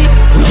gravy.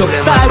 We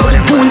outside with the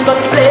goons, got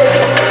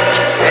blazing.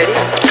 Ready?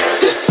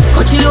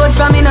 Coachy load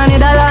from in a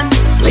Netherland.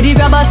 Where the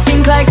grabbers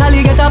think like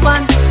Ali get up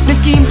on. The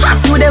scheme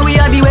hot today, we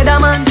are the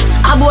weatherman.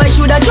 A boy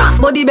shoulda drop,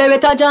 but the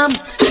beretta jam.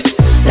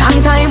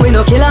 Long time we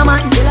no kill a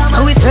man.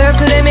 So we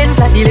circle elements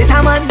like the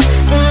little man.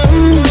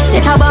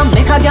 Set a bomb,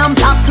 make a damn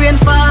black rain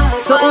fall.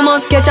 So we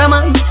must catch a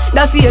man.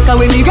 That's the echo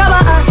when we grab a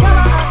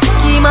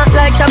schema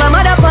like Shabba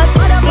Motherfuck.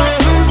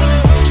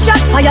 Shot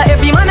fire,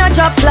 every man a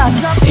drop flat.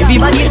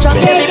 Everybody strong,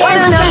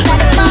 everyone a knock.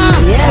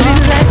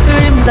 Living like the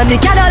rims and the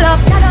Cadillac.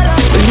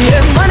 When the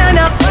air man a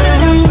knock.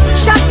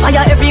 Shot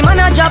fire, every man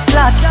a drop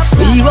flat.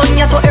 We run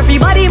ya so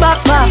everybody back.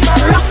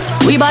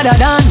 We badder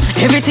than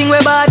everything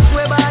we bad.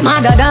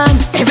 Madder than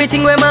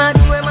everything we mad.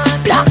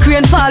 Black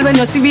rain fall when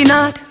you see we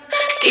not.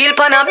 Steel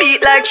pan a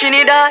beat like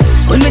Trinidad.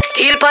 When we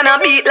steel pan a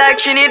beat like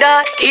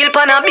Trinidad. Steel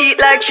pan a beat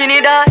like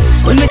Trinidad.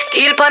 When we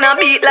steel pan a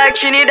beat like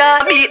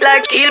Trinidad. Beat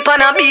like steel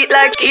pan a beat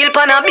like steel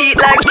pan a beat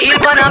like steel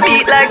pan a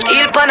beat like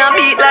steel pan a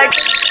beat like.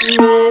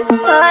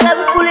 All of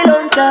it fully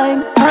long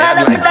time. All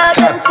of it dog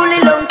them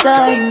fully long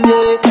time.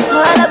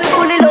 All of it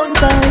fully long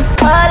time.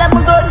 All of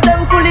my guns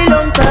them fully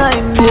long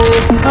time.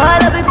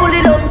 All of it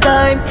fully long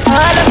time.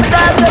 All of my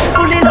dog them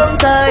fully long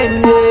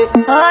time.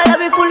 All of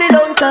it fully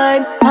long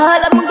time.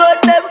 All of my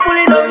guns them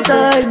fully long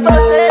time.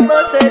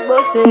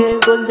 Boss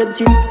it, guns and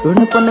chin. Run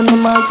up on them in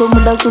my mouth, so me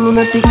dance to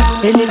lunatic.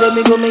 Anywhere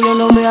me go, me you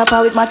know me a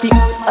power with my tick.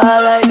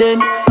 Alright then,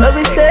 let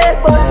me say,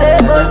 boss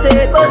it.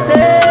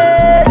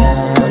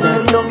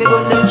 Them don't me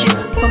gun them cheap.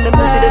 From them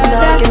pussy them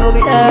now can know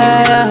it.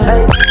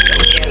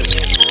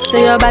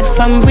 Say you're bad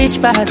from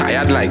which part?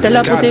 Tell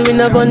a pussy we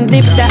no gun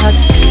dip that.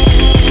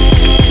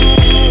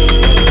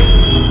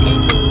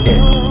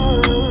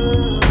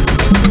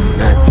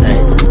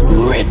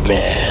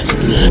 Redman.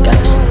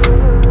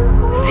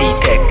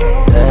 Z-Tech.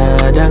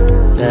 Da da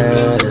da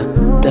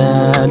da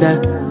da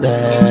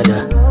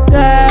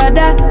da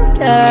da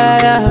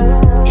da.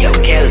 Yo,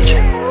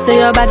 ℍ𝕒𝕒. Say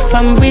you're bad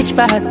from which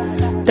part?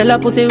 Tell a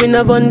pussy we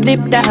no gun dip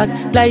dog.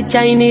 Like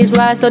Chinese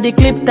wall so the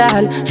clip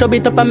tall. Show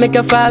it up and make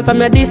you fall from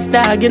your disc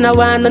dog. You know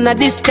one on a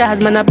discharge,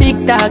 man a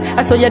big dog.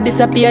 I saw you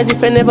disappear as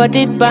if you never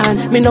did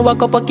ban. Me no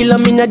walk up a kilo,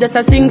 me no just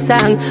a sing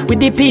song. With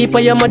the people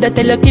your mother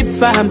tell you keep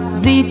fam.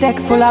 Z-Tech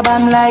full of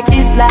bam like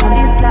Islam.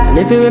 And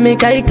if you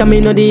make a come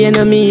me know the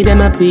enemy. Them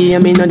a pray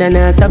and me know they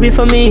not sorry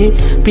for me.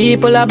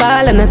 People a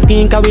ball and a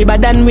skin cause we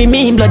bad than we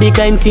mean. Bloody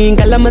crime scene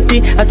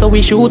calamity. I saw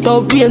we shoot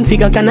out we and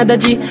figure Canada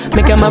G.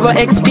 Make them have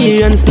a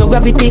experience, no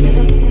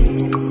gravity.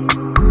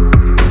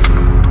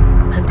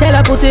 Tell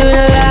a pussy we no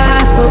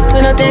laugh,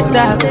 we no take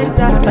that.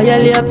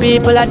 Violate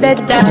people are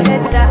dead dog.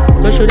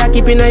 No shoulda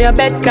keep in your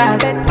bed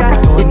cause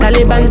the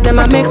Taliban's them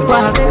a make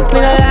quack. We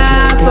no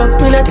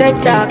laugh, we no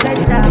take that.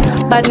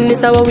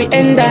 Badness how we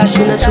end up.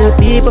 We no show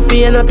people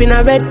feeling up in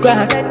a red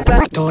grass.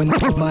 Turn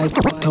my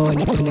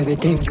turn and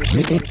everything.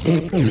 We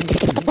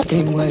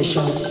take where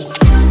show.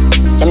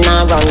 Them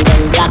now run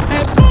them black.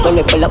 When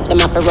we pull up them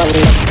off a run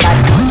left back.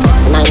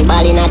 9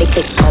 ball inna the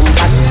kick come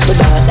back. We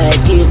got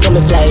like you so me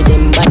fly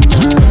them back.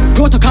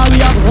 Protocol we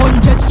have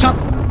 100 chop.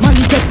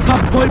 Money get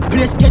pop, gold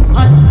place get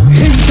hot.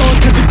 Hands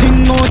out,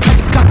 everything out of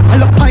the clock.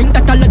 All a pint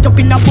that all a jump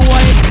in a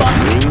boy head back.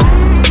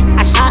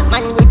 A shot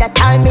man with a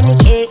time in the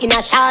K in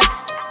a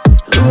shots.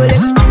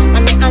 Rolex watch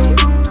on the hand.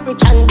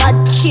 Rich and bad,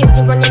 change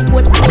the running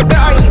boat. I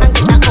burn and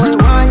get that all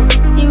one.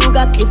 The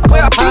Ruga clip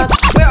on pop.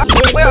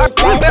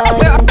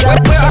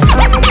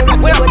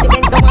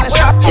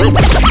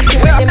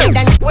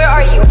 Where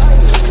are you?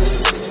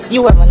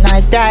 You have a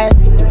nice style.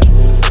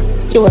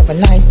 You have a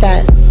nice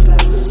style.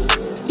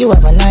 You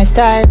have a nice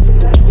style.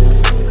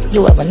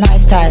 You have a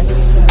nice style.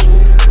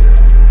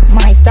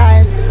 My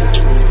style.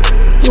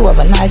 You have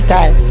a nice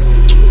style.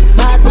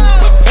 Back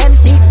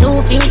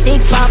 762 feel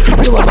 6 pop.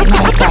 You have a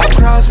nice style.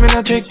 Cross me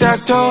no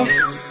tic-tac-toe.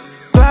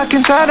 Black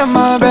inside of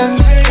my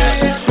Benz.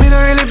 Me no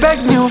really beg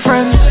new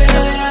friends.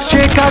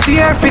 Straight out the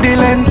air for the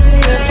lens.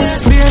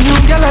 Be a new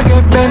girl I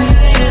get bent.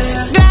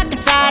 Black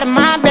inside of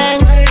my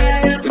Benz.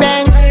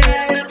 Benz.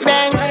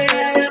 Benz.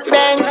 Benz.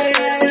 Benz.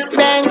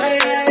 Benz.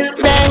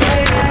 Benz.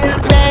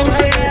 Benz.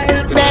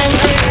 Benz. Benz.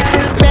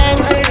 Benz.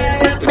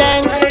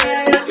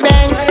 Benz.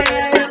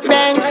 Benz.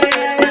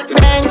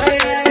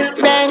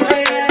 Benz.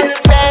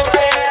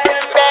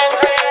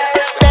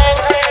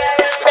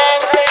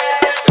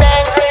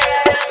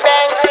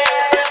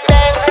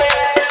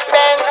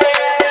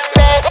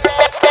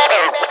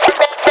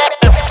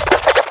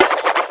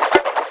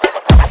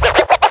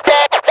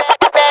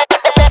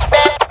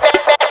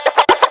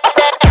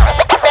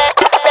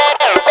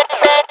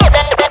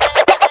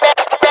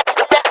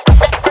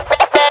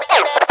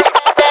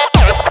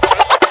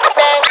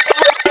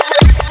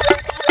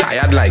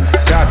 Like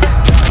that.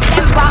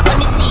 Temper on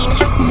the scene.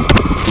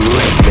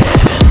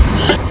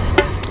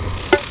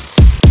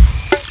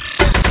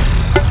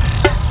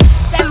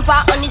 Temper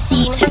on the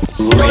scene.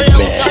 No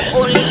long talk,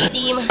 only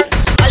steam.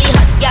 All the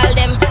hot girl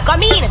them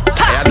come in.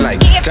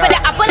 Like A for the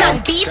apple and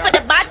B for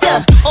the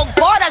butter. Oh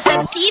God, I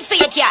said C for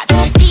your cat.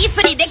 D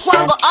for the dick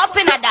will go up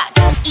in a that.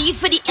 E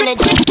for the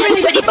energy, S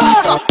for the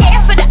beef. A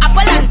for the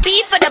apple and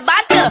B for the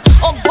butter.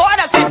 Oh God,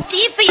 I said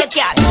C for your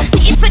cat.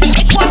 D for the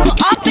dick will go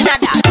up in a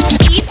that.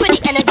 E for the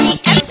energy,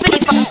 F for the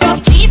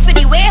fuck. G for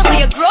the way how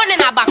you grown in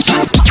a back.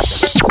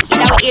 Hush, you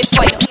know what age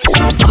point.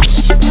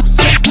 Hush,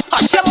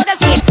 hush your mother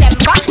say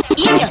temper.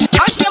 In ya,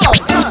 hush your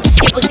mouth.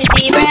 Your pussy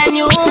feel brand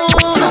new.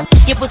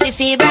 Your pussy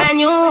feel brand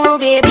new,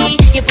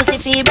 baby. Your pussy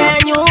feel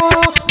brand new.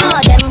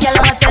 Oh, them gyal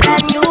hotter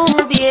than you,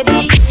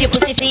 baby. Your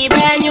pussy feel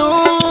brand new.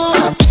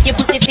 Your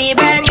pussy feel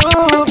brand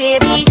new,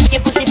 baby. Your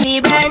pussy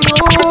feel brand new.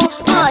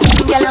 Oh,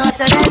 them gyal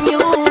hotter than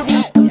you.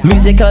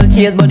 Musical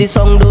tears, but the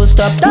song don't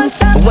stop.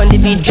 When the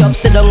beat drops,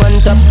 sit down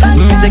on top.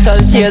 Musical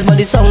tears, but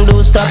the song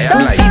don't stop.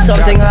 See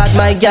something hard,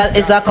 my gal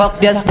is a cock.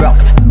 Just brock,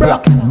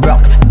 brock,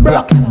 brock,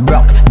 brock,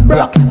 brock,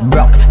 brock,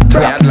 brock,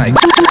 brock.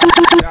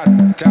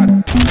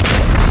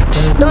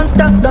 Don't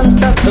stop, don't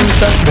stop, don't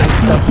stop,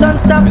 don't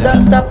stop,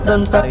 don't stop,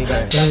 don't stop,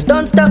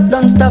 don't stop,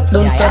 don't stop,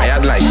 don't stop.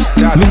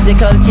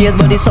 Musical tears,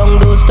 but the song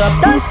don't stop.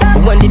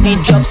 When the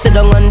beat drops, sit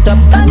down on top.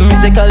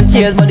 Musical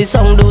tears, but the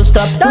song don't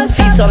stop.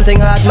 See something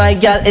hard, my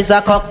gal is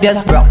a cock.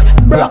 Just brock,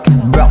 brock,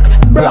 brock,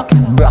 brock,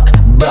 brock,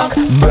 brock,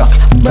 brock,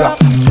 brock,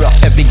 brock.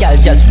 Every gal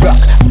just brock,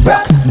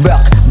 brock,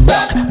 brock,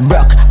 brock,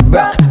 brock,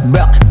 brock,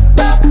 brock.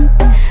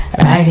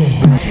 Ride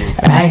it,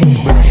 ride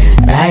it,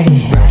 ride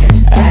it,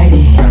 ride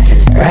it,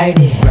 ride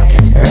it,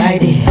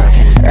 ride it,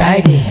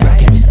 ride it.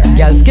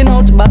 Girl, skin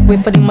out, back way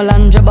for the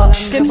Melandra boss.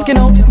 Skin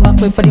out, back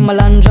way for the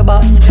Melandra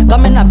boss.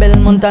 Come in a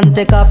Belmont and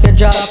take off your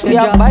dress. We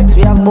have bikes,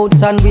 we have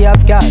boats and we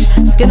have cars.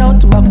 Skin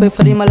out, back way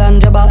for the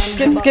Melandra boss.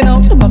 Skin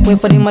out, back way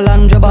for the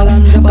Melandra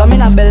boss. Come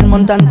in a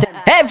Belmont and take.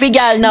 Every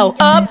girl now,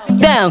 up,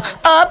 down,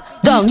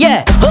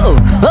 yeah. Oh,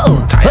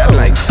 oh, oh,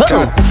 like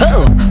oh,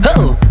 oh,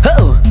 oh, oh,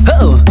 oh,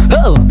 oh,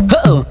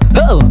 oh,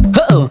 oh,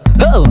 oh,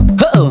 oh,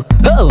 oh,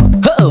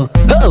 oh,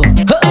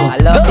 oh. I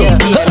love you,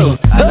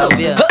 I love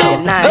you.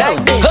 You're nice,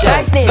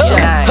 nice nature,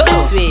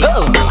 nice, sweet,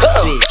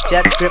 sweet.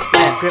 Just grip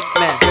man.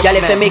 Girl,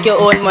 if you make your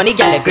own money,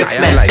 girl, grip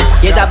man.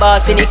 You're a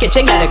boss in the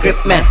kitchen, girl, grip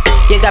man.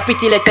 You're a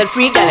pretty little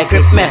freak, girl,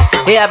 grip man.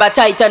 You have a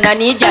tight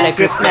underneath, girl,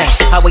 grip man.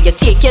 How will you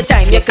take your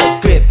time, you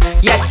could grip.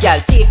 Yes, girl,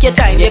 take your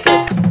time, you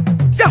could.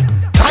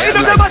 Wind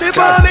up your body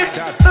for me,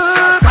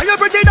 cause you're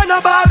pretty than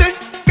a Barbie.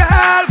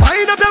 Girl,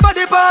 wind up your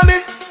body for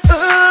me,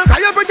 cause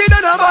you're pretty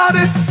than a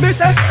Barbie. Me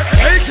say,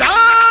 hey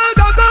girl,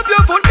 cock up your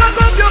foot,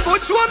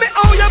 show me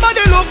how your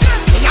body look.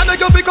 Me a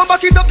make you pick up,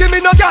 back it up, give me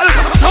no girl.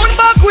 Turn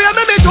back where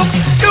me jump.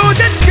 Use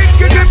it, grip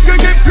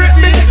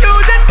me.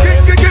 Use it,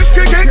 grip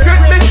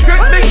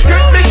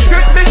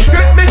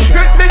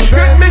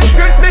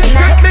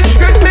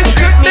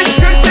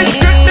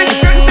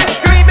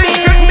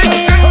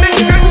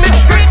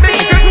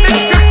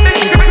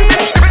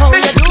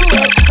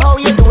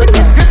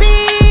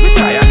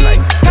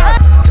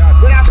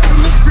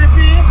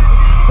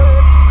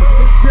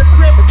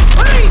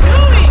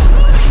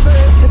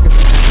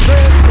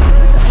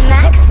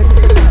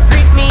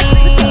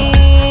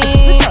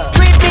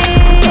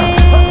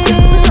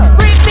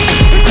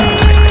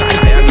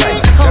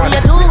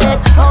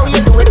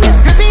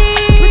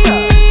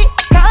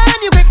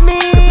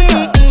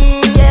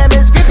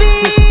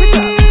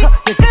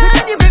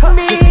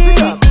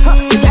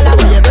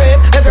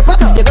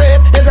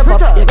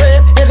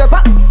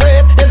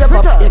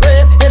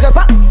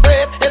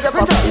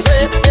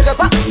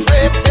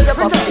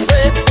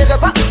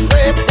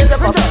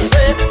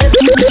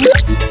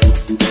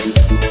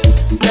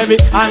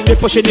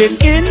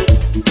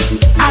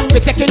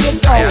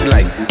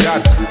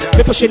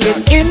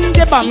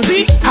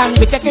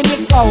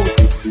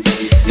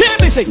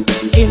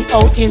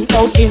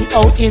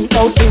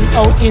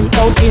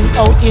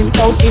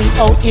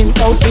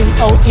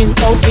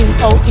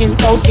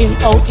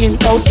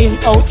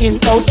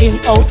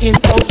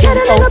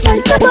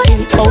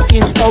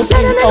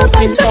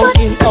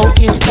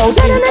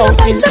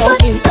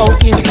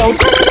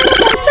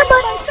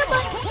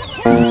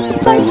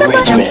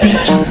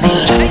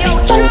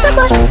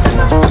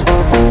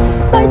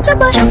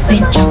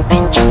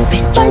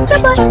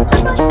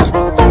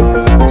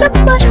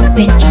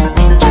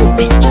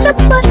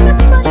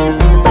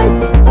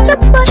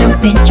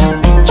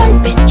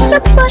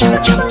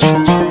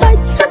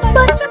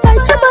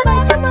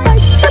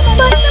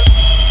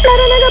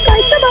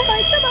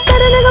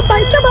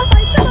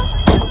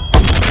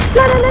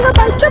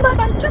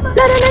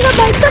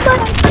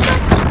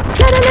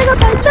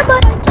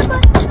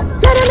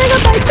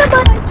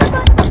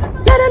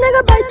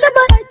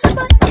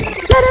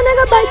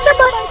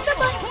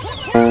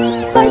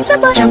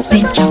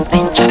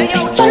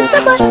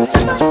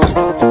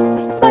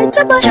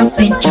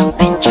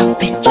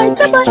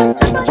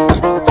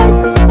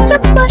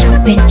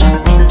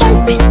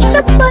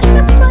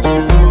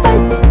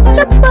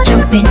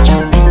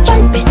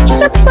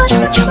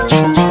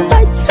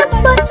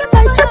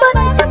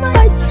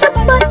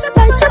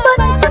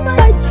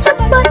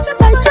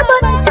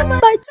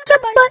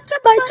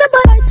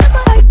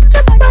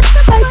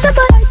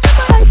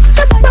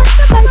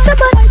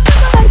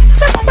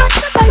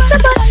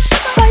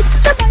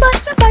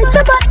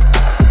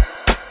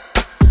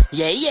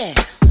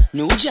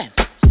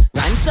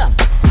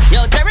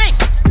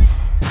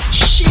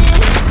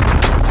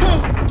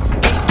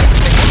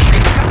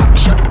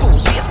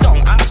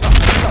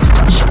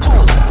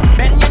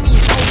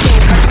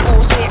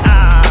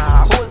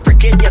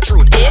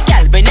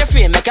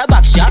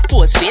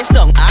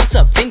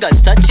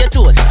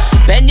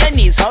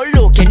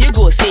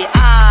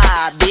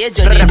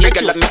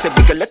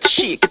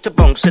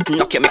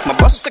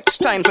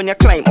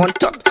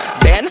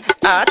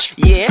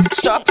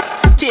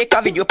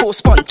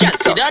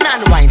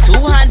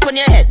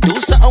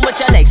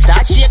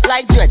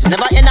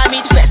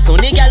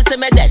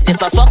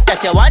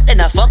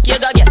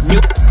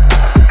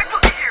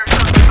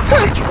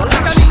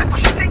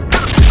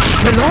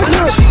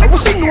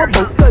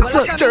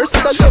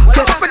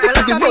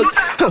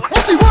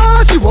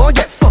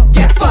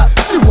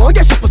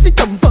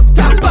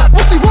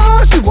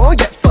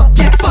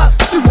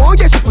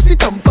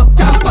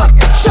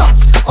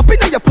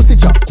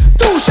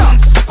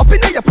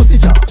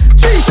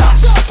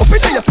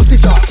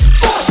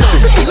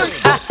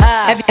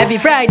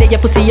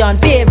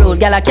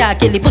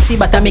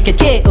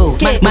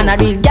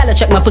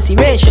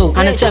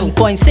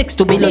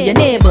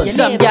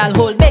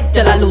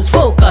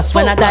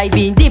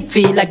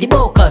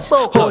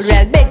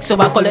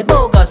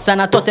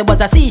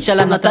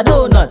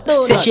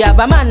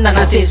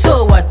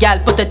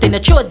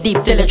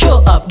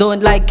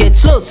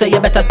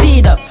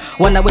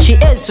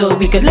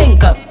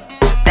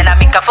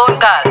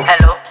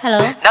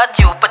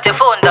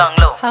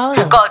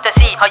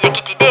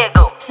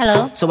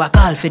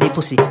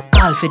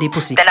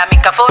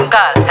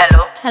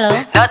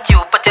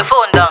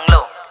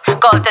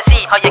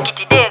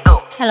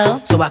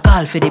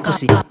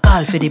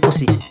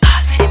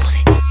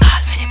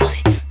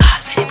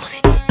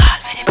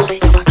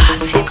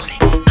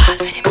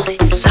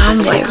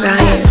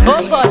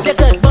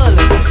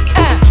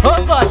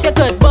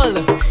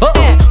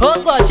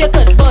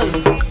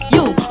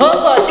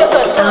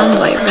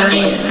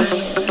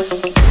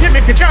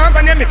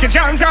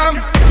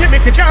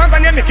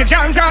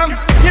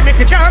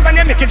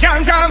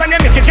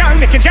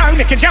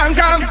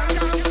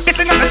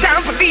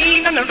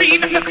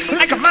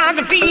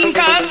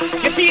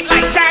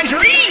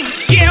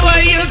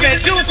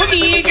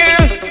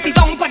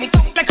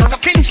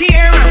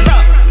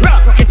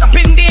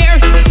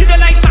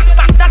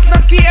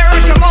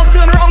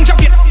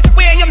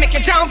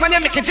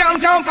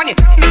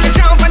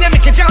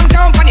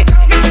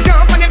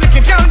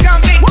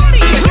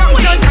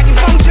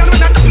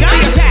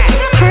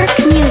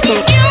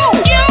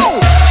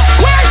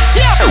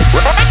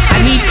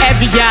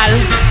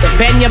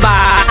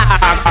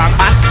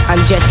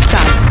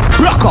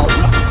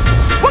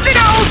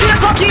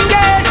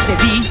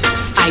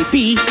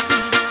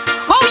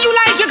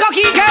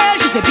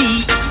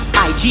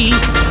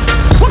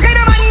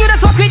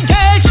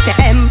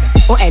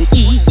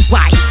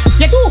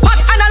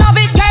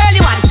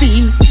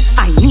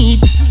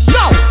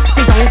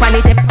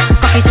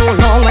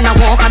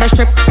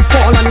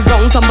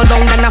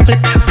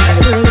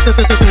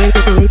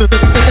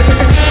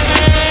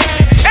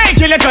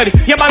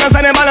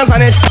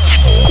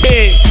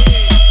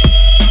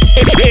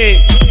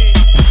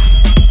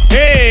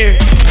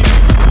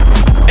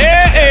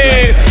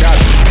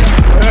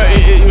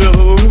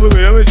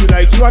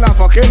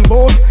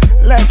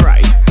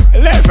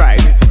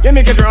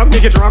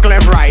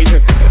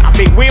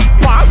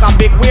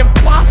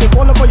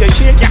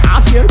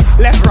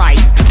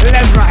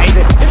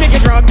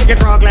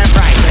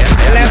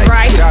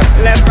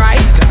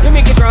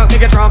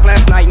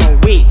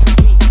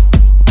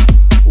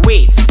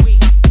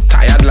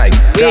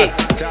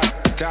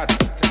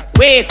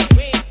Wait.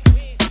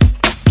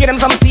 Get them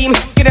some steam,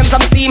 get them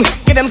some steam,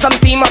 get them some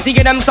steam, Marty,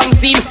 get them some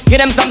steam, get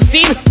them some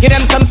steam, get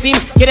them some steam,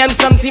 get them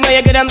some steam,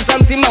 yeah, get them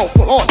some steam. No,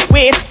 hold on,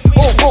 wait,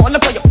 oh,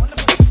 look at you.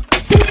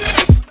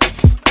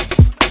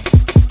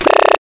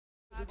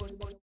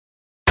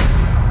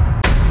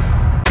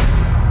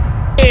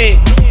 Hey,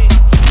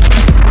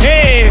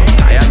 hey,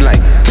 tired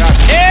like that.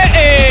 Hey,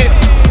 hey,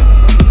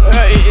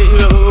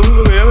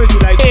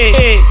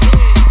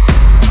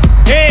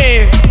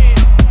 hey,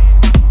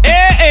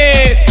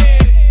 hey,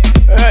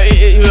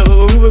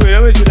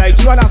 like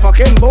you on a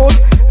fucking boat,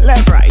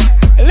 left, right,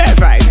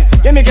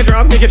 you make it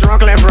drunk,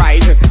 left,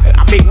 right.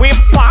 A big wave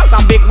pass,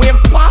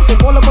 you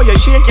go look how you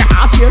shake your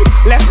ass here,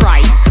 left,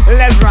 right,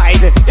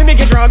 you make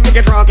it drunk,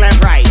 left,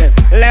 right,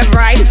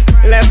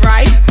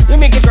 you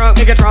make it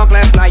drunk,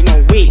 left, right.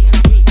 No, wait,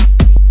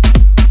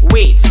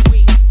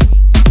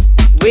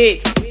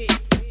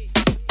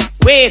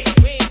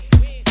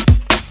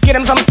 get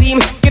them some steam,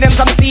 get them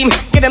some steam,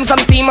 get them some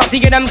steam, Marty,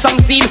 get them some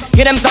steam,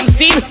 get them some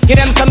steam, get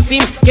them some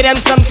steam, get them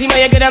some steam,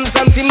 yeah, get them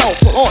some steam. No,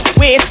 hold on,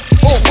 wait,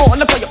 oh,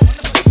 look at you.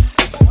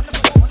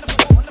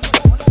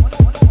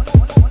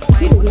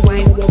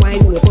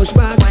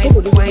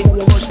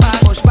 Push back,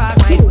 push back,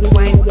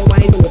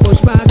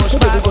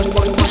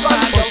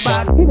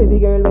 hey baby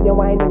girl, when you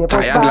whine, when you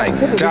push back. Like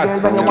that.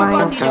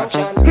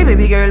 Hey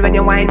baby girl, when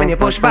you whine, when you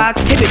push back.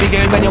 Hey baby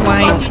girl, when you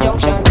whine.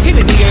 Hey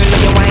baby girl,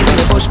 when you whine, when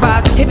you push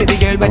back. Hey baby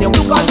girl, when you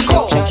look on the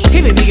coach.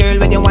 Hey baby girl,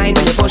 when you whine,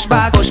 when you push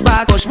back. I was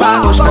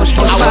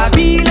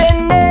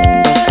feeling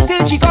it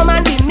till she come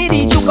and give me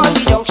the juke on the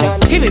junction.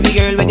 Hey baby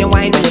girl, when you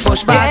whine, when you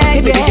push back.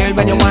 Hey baby girl,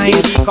 when you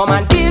whine, come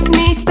and give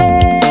me stay.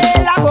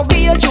 I go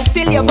be a juke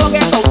till you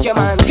forget about your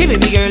man. Hey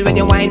baby girl, when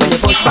you whine, when you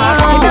push back.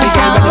 Hey baby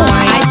girl, when you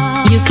whine.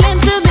 You claim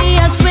to be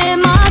a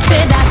swimmer,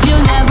 say that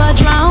you'll never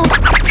drown.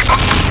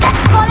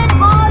 Calling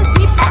all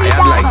deep sea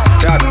divers.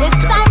 It's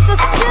time to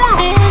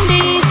splash in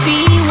deep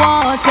sea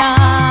water.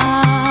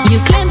 You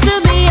claim to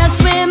be a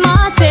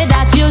swimmer, say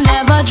that you'll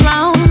never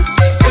drown.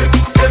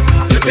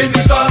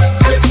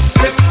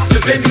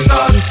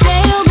 You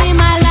say you'll be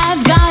my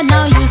lifeguard,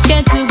 now you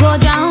scared to go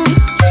down.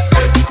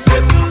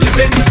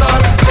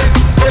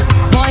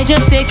 Boy,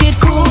 just take it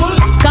cool,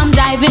 come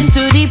dive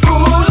into the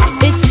pool.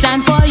 It's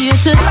time for you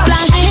to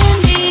splash in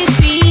deep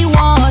sea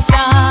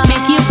water.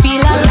 Make you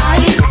feel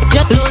alive,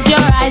 just close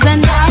your eyes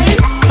and dive.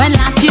 When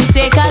last you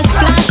take a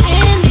splash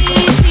in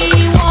deep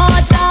sea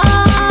water,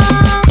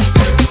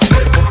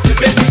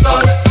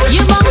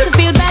 you want to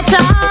feel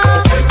better.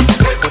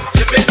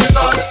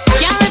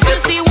 Can't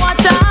refuse the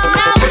water.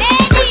 Now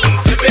baby,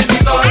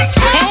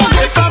 hey,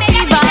 good for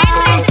fever.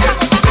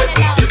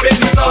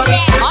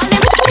 All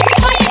them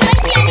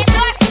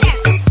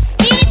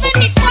even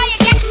before you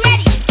get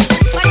ready.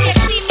 But you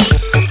see me,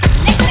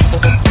 listen.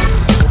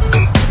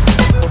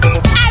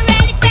 I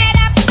really fed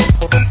up.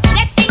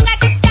 This thing got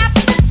to stop.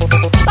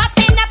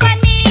 Popping up on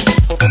me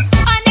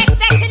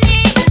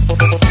unexpectedly.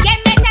 Get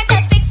me time to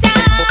fix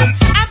up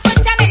and put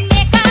some in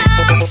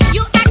makeup.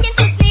 You acting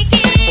too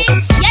sneaky.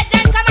 You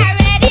done come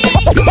already.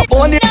 Let me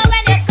know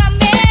when you're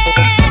coming.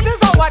 This is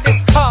what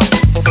it's called.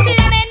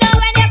 Let me know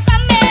when you're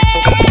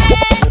coming.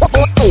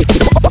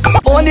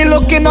 Only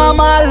looking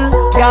normal,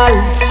 girl.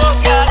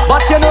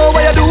 But you know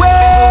what you're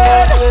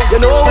doing. You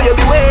know what you're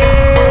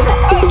doing.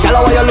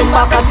 Girl, when you look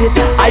back at it,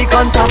 eye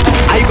contact.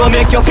 I go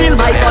make you feel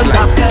my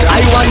contact. I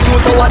want you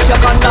to watch your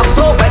contact.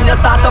 So when you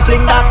start to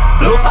fling that,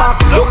 look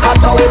back, look at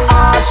how it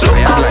arch. Look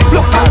back,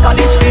 look back at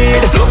the speed.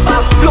 Look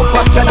back, look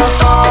watching the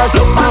stars.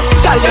 Look back,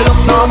 girl, you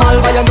look normal,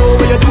 but you know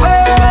what you're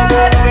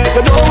doing.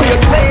 You know what you're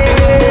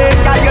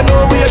doing. Girl, you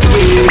know what you're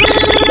doing.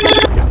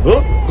 Go.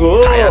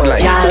 Tired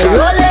like that.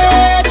 Roll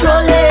it,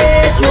 roll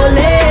it, roll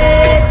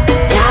it.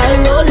 Girl,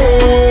 roll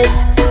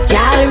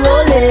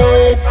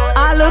it.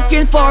 I'm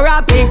looking for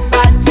a big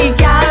body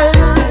girl.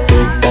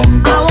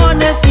 I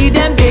wanna see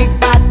them big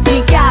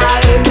body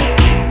girl.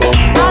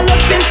 I'm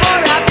looking for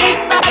a big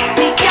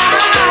body girl.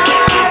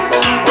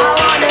 I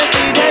wanna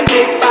see them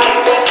big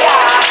body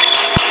girl.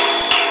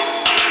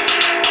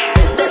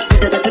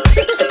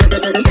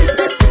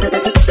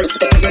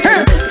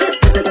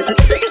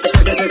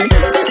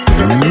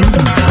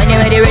 When you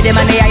ready, ready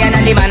man, the iron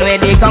and the man where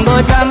they can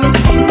go from.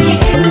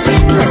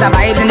 It's a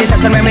vibe in the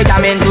session when we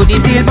jam into the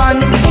steel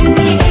bun.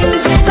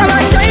 Come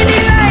on, join the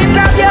line,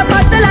 grab your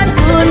bottle and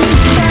spoon.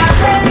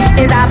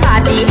 It's a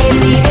party in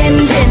the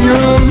engine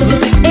room.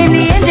 In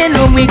the engine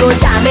room we go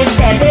jam it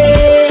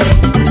steady.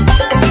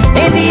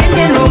 In the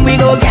engine room we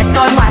go get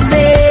on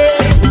wassy.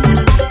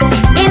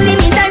 In the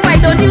meantime, why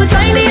don't you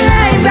join the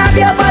line, grab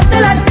your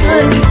bottle and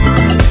spoon,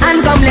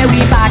 and come let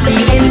we party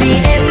in the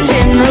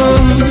engine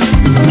room.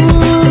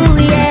 Ooh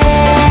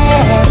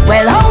yeah.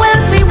 Well, how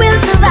else we will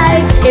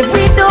survive if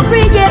we don't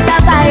create a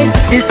vibe?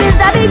 This is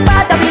a big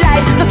part of the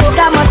life, so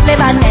soca must live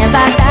and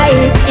never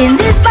die. In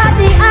this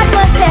party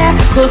atmosphere,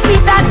 so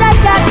sweet that like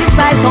that is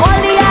vibe. So all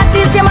the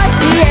artists you must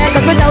be here,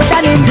 'cause without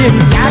an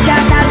engine, can't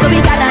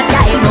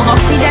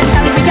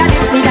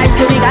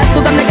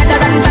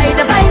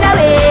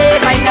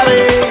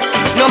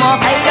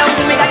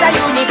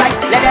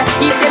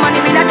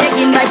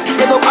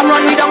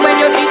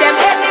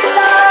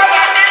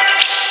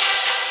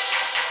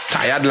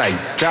Chat like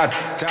chat.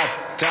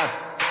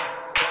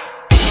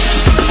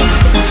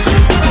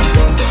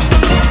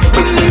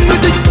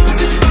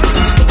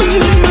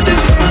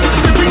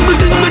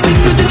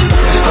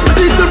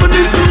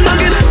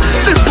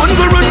 This one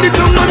go run the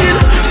tongue again.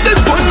 This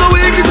one go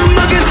wake the tongue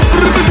again.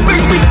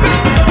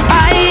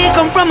 I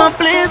come from a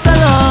place of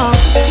love.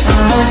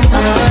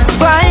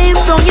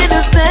 Vibes don't get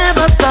us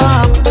never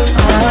stop.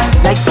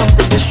 Like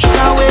something just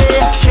trigger away.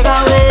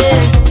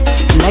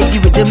 Like the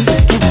rhythm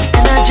just give me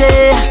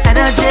energy.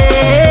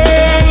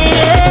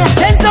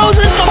 10,000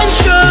 coming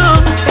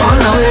strong. On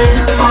the way.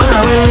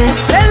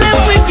 Tell them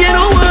if you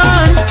don't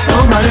want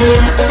nobody.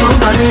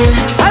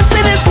 I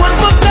say this one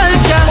for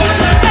culture.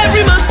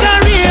 Every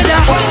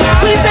masquerader.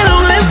 We say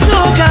don't live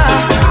soca.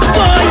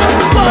 Boy,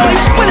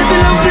 when if you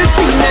love this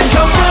scene then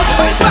jump up.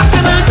 Back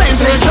in the time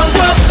say jump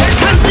up.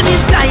 Hands in the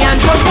sky and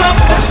jump up.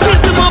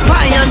 Split them up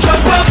high and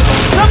jump up.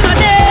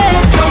 Somebody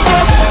jump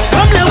up.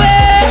 From the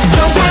way,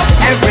 jump up.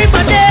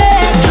 Everybody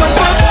jump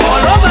up.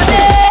 All over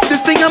there.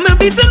 This thing I'm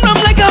beating drum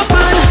like a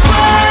man.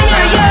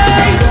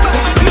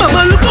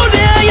 Mama look out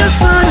there your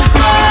son.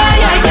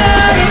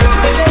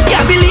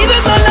 Can't believe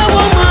it's all a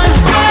woman.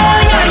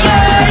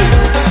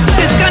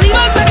 This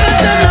carnival second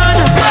to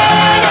none.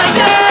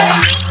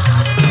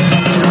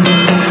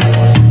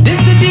 This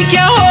city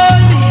can't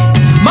hold me.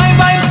 My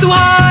vibe's too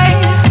high,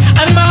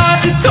 and my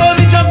heart it told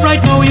me jump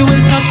right now. You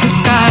will touch the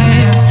sky.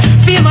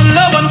 Feel my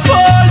love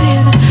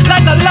unfolding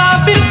like a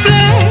laughing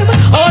flame.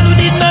 All who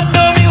did not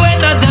know me when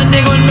not done,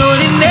 they gon' know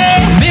the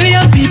name.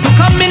 Million people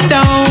coming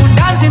down,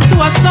 dancing to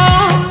a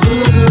song.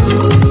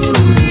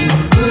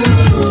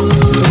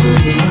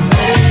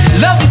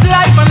 Love is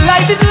life and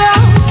life is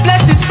love.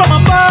 Blessings from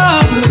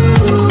above.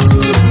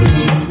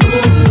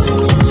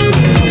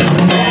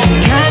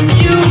 Can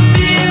you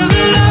feel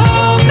the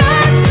love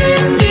that's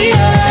in the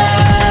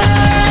air?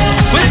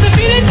 When the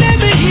feeling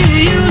never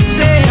hear you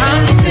say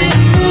dancing,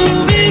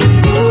 moving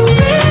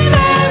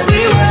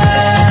everywhere.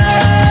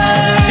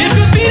 If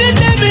you feel it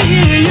never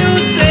hear you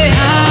say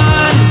na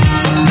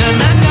na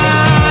na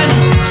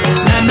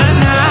na na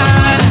na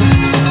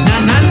na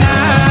na na.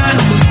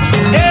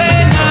 Hey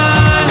na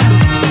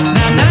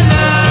na na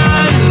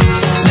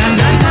na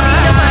na na.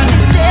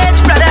 Stage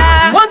brother.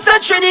 Once a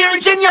trainee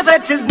reaching your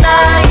vet is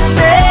nice.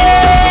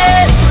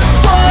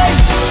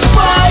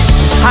 Boy,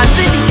 hands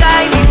in the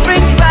sky, we bring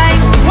the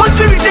vibes. Once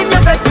we reaching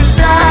your vet is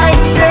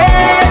nice.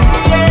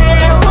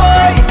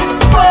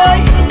 Boy,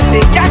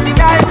 they can't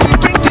deny we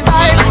bring the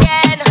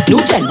vibes. New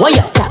gen, why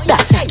you tap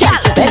that?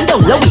 Bend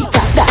down, let me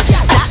tap that.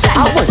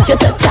 I want you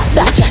to tap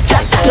that.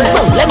 Turn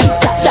round, let me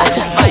tap that.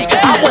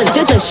 I want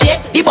you to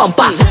shake the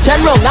bumper.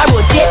 Turn round, I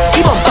rotate the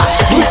bumper.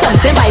 Do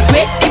something,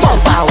 vibrate the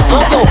bumper.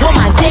 Go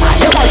home and take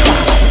the bumper.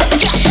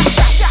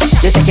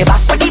 You take it back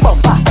with the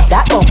bumper.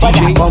 That bumper,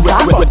 that bumper,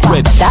 that bumper.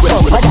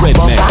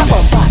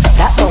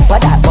 That bumper,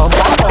 that bumper,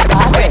 that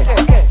bumper.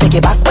 Take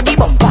it back with the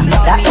bumper.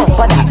 That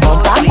bumper, that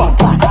bumper,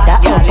 bumper. That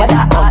bumper,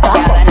 that bumper,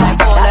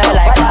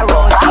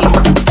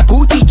 bumper. Who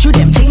teach you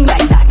them thing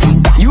like that?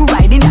 You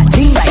riding that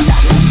thing like that?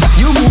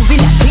 You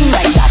moving that thing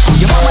like that?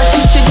 Your mama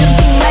teach you them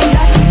thing like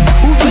that?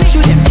 Who teach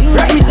you them thing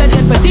like that?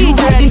 Representing for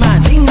DJ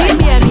Redman,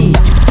 TBME.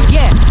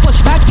 Yeah,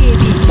 push back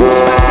baby.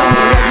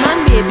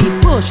 Redman baby,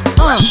 push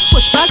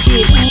back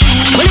baby.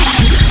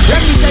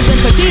 Representing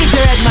for DJ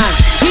Redman,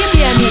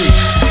 TBME.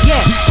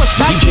 Yeah, push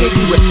back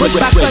baby. Push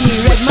back on me,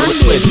 Redman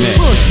baby.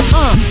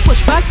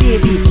 Push back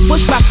baby.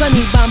 Push back on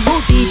me, bamboo.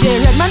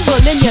 DJ Redman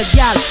rolling your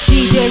gal.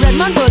 DJ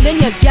Redman rolling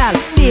your gal.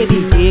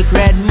 Baby, take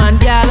Redman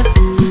gal.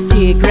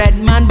 Take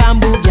Redman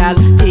bamboo gal.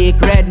 Take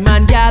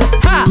Redman gal.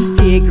 Ha!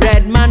 Take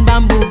Redman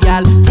bamboo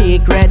gal.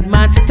 Take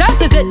Redman. That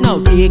is it now.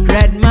 Take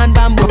Redman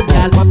bamboo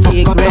gal.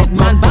 Take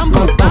Redman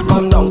bamboo.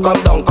 Come down.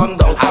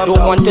 I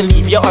don't want to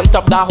leave you on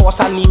top that horse.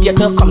 I need you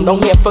to come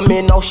down here for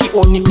me now. She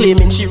only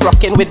claiming she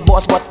rocking with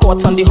boss, but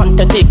caught on the hunt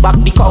to take back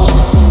the cow.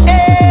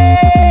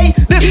 Hey,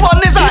 this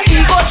one is a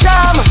ego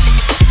charm.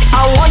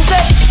 I want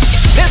it.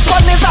 This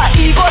one is a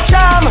ego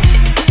charm.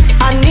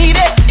 I need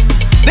it.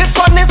 This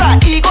one is a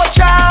ego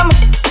charm.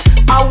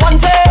 I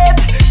want it.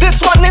 This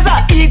one is a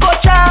ego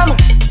charm.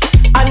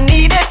 I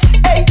need it.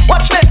 Hey,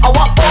 watch me. I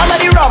want all of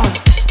the rum.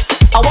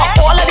 I want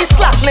all of the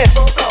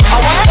slackness. I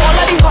want all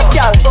of the hot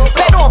girl.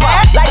 Bend over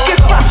like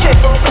it's practice.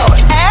 Oh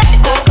gosh,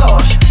 oh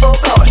gosh, oh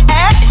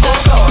gosh, oh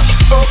gosh,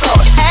 oh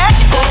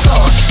gosh,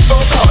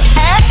 oh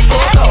gosh,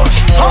 oh gosh.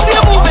 How we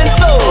moving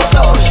so? Oh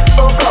gosh,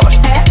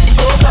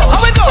 how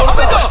we go?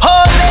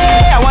 Holy,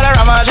 I wanna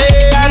ramage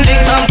and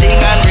dig something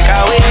and break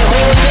away.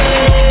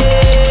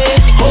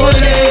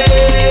 Holy,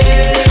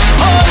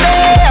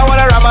 I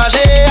wanna ramage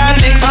and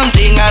dig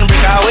something and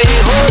break away.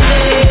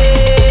 Holy.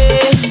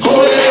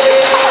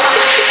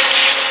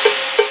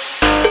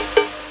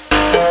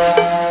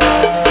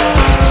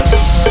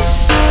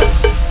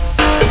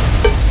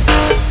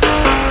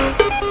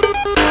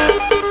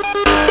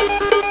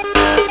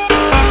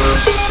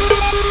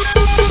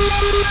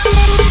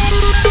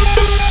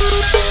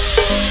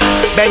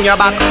 Bend your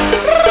back,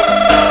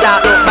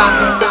 start look back.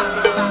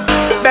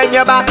 Bend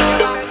your back,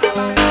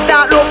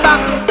 start look back.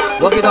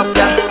 Walk it up,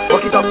 yeah,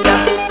 walk it up,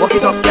 yeah, walk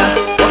it up,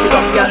 yeah.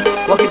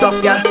 walk it up,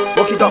 girl,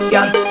 walk it up,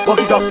 girl,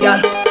 walk it up,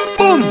 girl.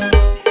 Boom,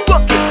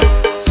 walk it,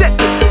 set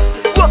it,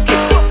 walk it,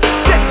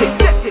 set it,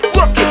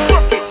 walk it,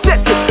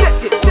 set it, set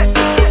it,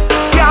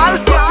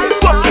 girl,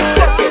 walk it,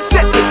 set it,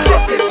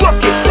 walk it, set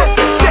it,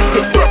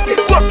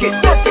 walk it,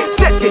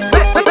 set it.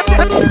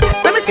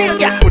 Let me see you,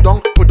 girl. Put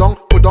on.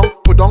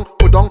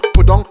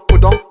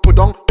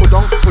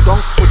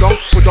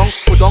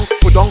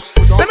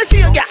 Let me see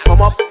you, girl.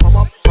 Come up.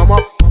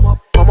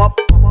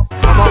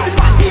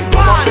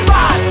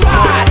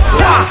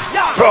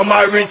 From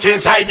my rich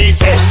inside this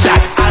session,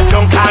 I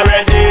drunk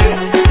already.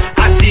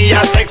 I see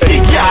a sexy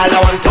girl, I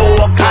want to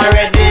walk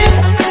already.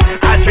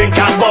 I drink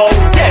about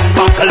 10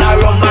 buckle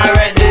of rum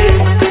already.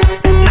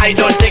 I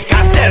don't take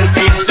a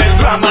selfie,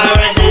 Instagram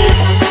already.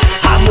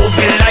 I'm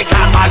moving like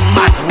a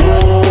madman.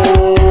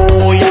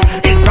 Whoa, yeah.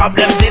 It's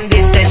problems in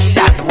this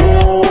session.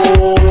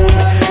 Whoa,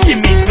 give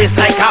me space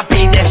like a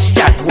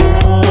pedestrian.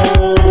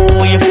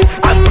 Whoa, yeah.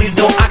 And please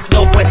don't ask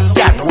no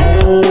question.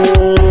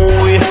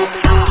 Whoa, yeah.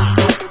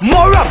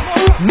 More up,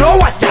 no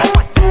water.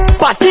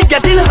 Party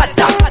getting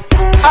hotter.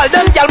 All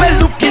them girl well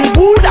looking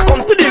good. I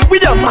come to deal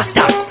with the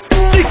matter.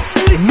 Sick,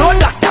 no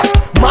doctor.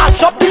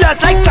 Mash up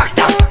pillars like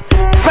tractor.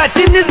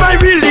 Fighting is my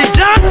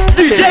religion.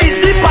 DJ is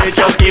the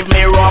pastor. Just give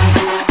me rum,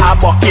 a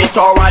bucket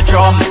or a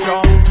drum.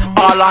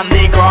 All on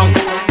the ground.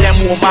 Them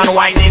woman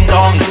whining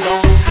down.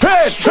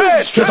 Hey,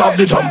 straight off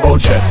the jumbo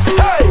jet.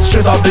 Hey,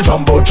 straight off the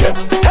jumbo jet.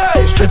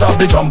 Hey, straight off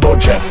the jumbo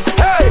jet.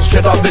 Hey,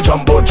 straight off the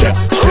jumbo jet.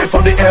 Straight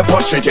from the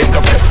airport, straight in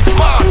the fit.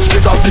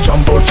 Straight off the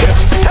jumbo jet.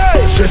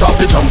 Hey, straight off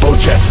the jumbo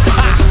jet.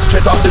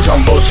 Straight off the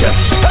jumbo jet.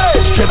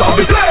 Hey, straight off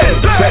the plane.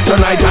 Fed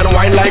tonight and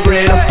wine like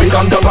rain. We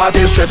come to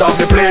party straight off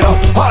the plane.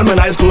 All my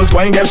nice clothes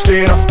going get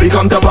stained. We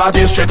come to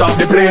party straight off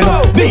the plane.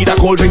 Need a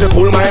cold drink to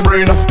cool my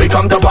brain. We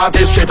come to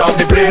party straight off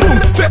the plane.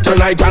 Fed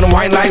tonight and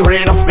wine like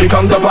rain. We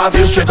come to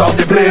party straight off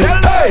the plane.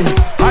 Hey,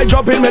 I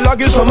drop in my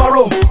luggage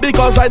tomorrow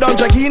because I don't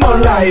check in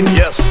online.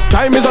 Yes,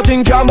 time is a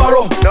thing can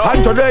borrow.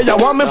 And today I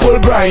want me full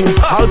grind.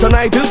 All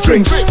tonight is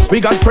drinks.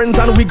 We got friends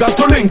and we got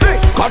to link.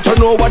 Got to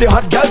know what the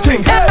hot girl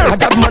think. I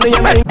got money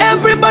and I.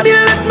 Everybody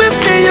let me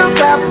see you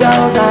clap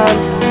those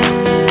hands.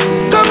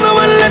 Come now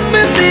and let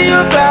me see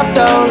you clap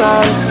those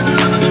hands.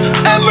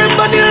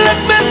 Everybody let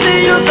me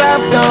see you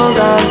clap those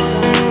hands.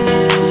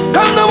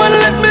 Come now and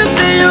let me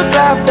see you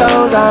clap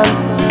those hands.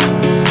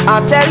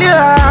 I'll tell you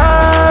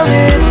how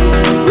it.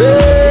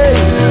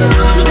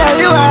 Tell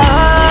you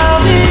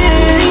how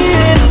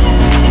it.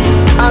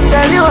 I'll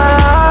tell you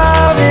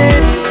how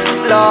it,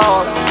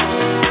 Lord.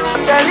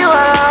 I'll tell you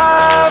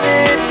how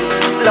it,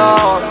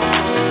 Lord.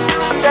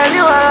 I'll tell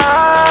you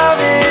how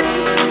it,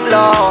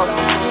 Lord.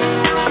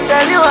 I'll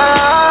tell you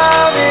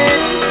how it,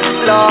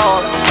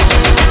 Lord.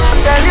 I'll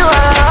tell you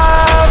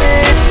how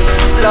it,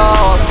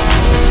 Lord.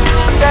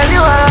 I'll tell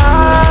you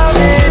how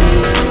it,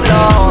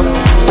 Lord.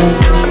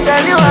 I'll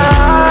tell you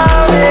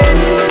how it,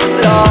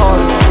 Lord.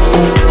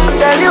 I'll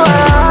tell you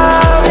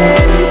how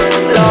it,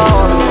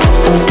 Lord.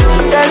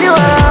 I'll tell you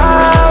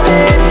how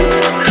it.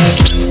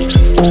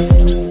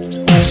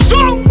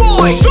 Song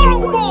boy,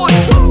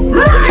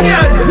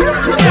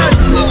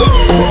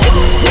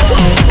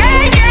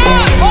 hey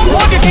girl, oh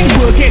what do you think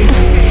working?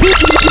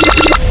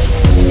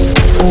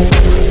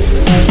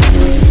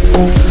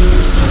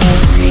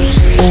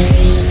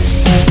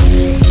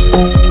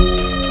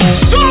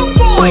 Song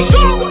boy,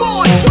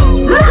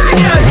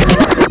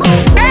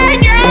 hey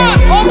girl,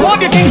 oh what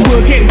do you think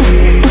working?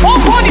 Oh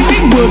what do you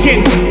think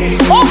working?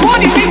 Oh what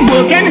do you think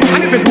working?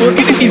 And if it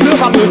working, it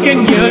deserve a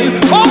working girl.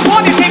 Oh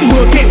what do you think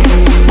working?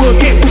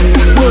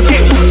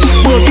 Working.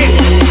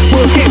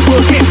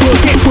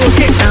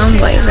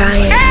 Soundboy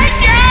Ryan. Hey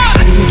girl!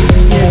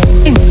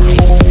 Inside.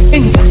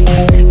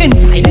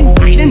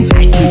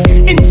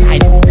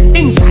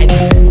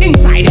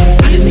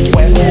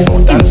 West,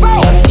 north and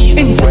south.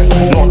 East, west,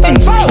 north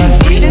and south.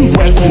 East,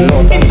 west,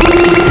 north and south.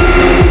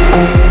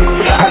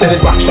 And then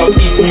it's back shot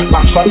east,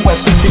 back shot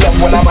west. She love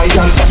when I bite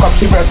and suck up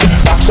she breast.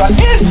 Back shot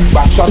east,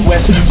 back shot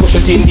west. Push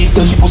it in deep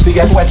till she pussy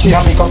get wet. She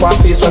have make up her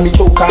face when me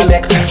choke her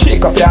neck.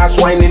 Shake up your ass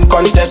wine in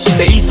contest. She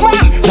say east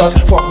man, just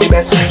fuck the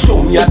best.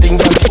 Show me a thing,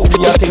 then show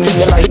me a thing. In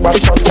your life back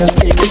shot just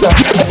take it now.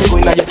 Let me go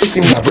in your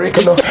pussy, me a break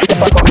it now. If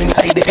I come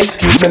inside the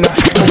excuse me now.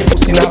 When your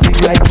pussy now big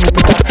like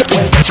Jupiter.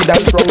 When you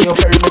dance wrong your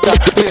perimeter.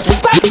 Place me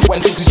back when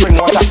pussy spring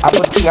water. I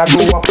put thing I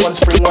grow up on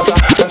spring water.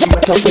 And she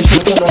wet up when she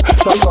don't know.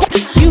 Strong up.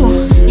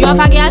 You have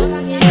a girl?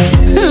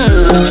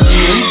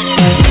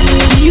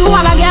 You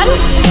have a girl?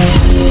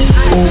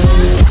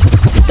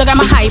 They got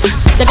my hype.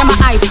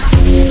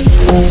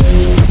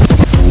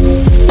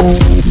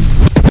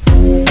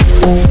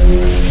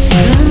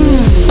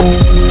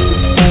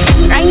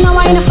 Right now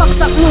I in a fucks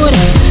up mood.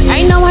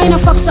 Right now I in a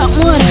fucks up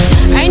mood.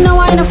 Right now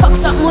I in a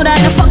fucks up mood. I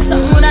in a fucks up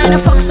mood. I in a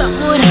fucks up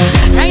mood.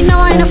 Right now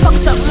I in a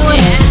fucks up mood.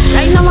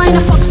 Right now I in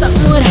a fucks up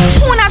mood.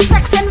 Who not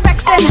sex and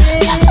vexing?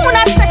 Who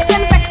not sex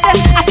and vexing?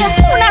 I said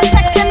who not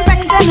sex and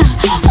vexing?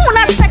 Who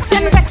not sex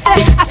and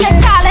vexing? I said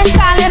calling,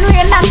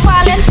 rain and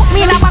falling. Put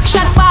me in a back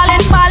shot,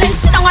 balling.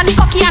 Sit down on the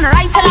cocky and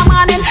right till the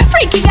morning.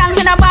 Freaky girl,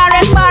 me no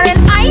barren.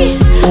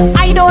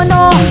 I don't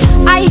know.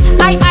 I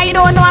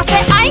don't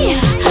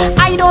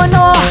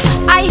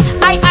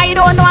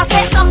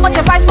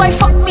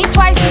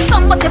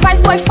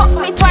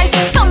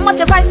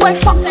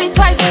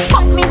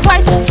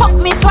nice. Fuck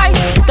me twice.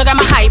 They got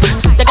my hype.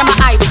 They got my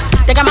hype.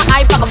 They got my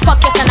hype. I go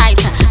fuck you tonight.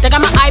 They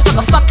got my hype. I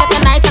go fuck you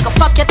tonight. I go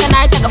fuck you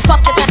tonight. I go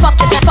fuck you. Fuck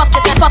you. Fuck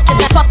you. Fuck you.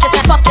 Fuck you.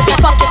 Fuck you.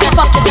 Fuck you. Fuck you. Fuck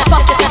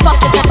you.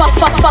 Fuck you. Fuck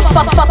fuck fuck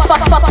fuck fuck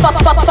fuck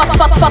fuck fuck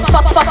fuck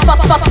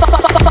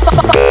fuck fuck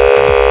fuck fuck.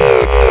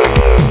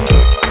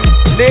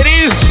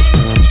 Ladies.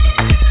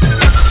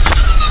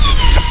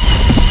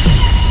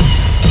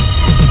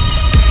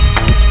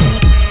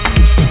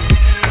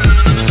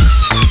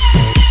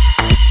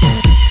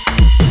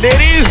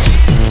 Ladies,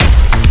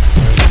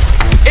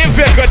 if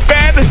you could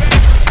bend,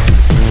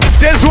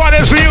 this one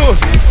is for you.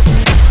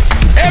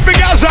 Every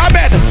girl's on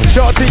bend.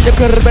 Shorty, you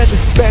could bend,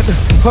 bend.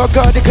 Oh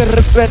God, you could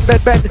bend,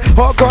 bend, bend.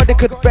 Oh God, you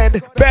could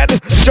bend, bend.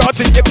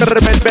 Shorty, you could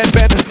bend, bend,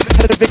 bend.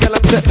 Every girl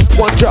I'm set.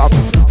 One job,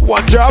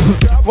 one job,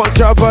 one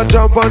job, one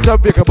job, one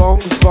job. You can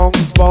bounce,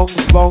 bounce,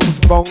 bounce, bounce,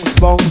 bounce,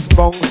 bounce,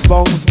 bounce,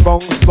 bounce,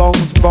 bounce,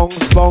 bounce,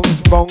 bounce,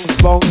 bounce, bounce,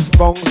 bounce,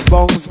 bounce,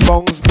 bounce,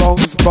 bounce,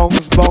 bounce,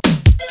 bounce, bounce.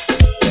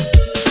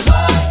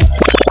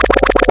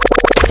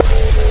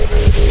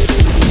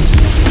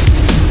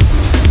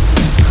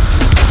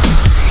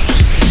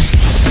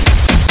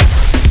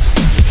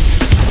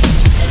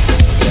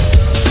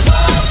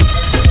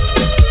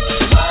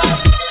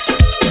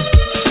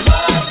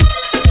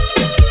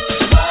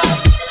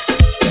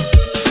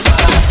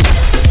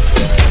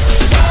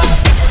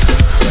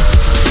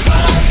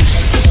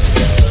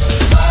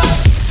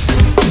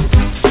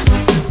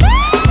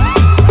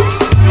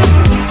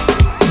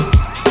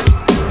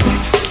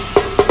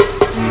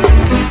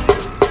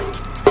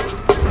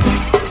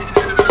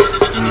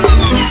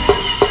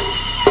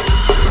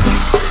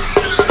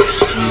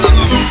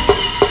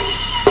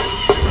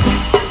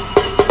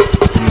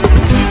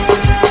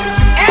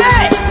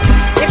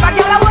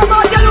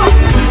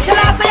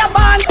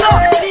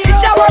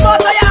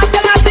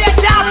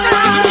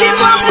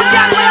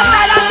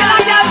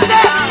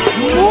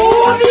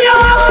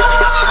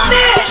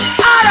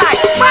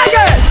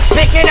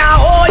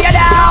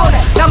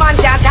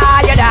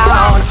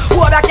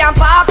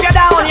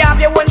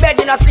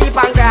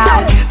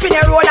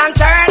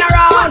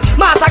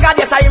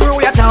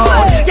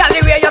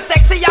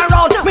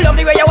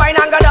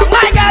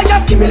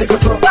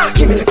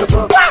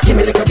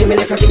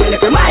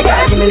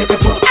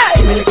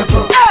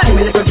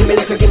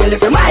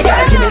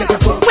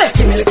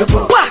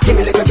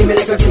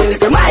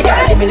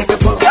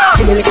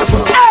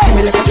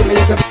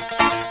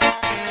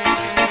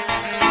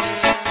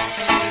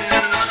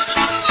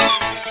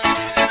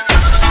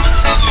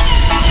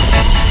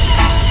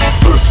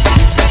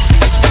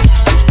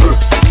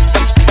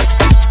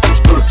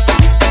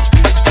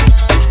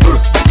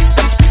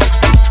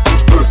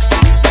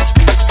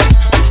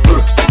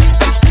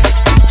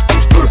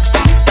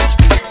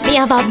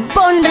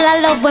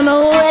 When me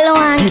well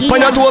one tip on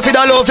your toe for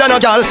the love you no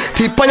gal.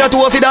 Tip on your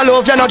toe for the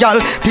love you no gal.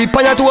 Tip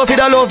on your toe for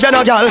the love you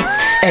no gal.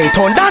 Hey,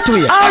 turn that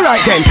way. Alright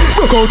then.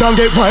 Broke out and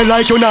get wild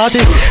like you naughty.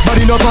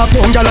 Body no pop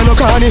down, gal and no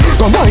carny.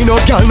 Come wind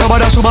up, gal,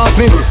 nobody should off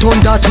me. Turn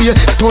that way,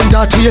 turn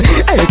that way.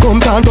 Hey, come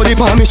down to the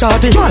palm me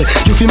shawty. Gal,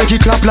 you feel make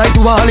it clap like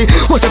Duali.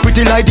 What's a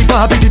pretty like the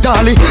Barbie the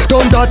Dolly.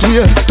 Turn that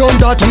way, turn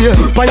that way.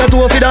 Tip on your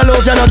toe for the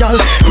love you no gal.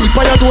 Tip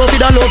on your toe for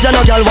the love you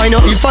no gal. Why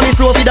not? If for me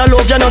slow for the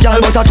love you no gal.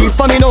 Bust a kiss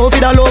for me now for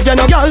the love you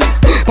no gal.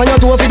 On your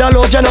toe for the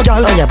love you no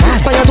gal. On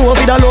your toe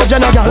for the love you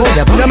no gal.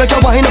 You make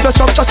your wind up your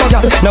structure so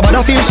gal.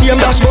 Nobody feel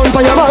shame dash gun for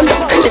your man.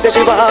 She say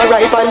she want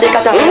right on the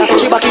katana.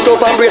 She back it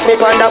up and brace me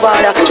on the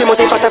border. She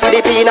must say pass for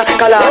the pina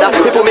colada.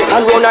 Me put me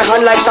hand round her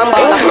hand like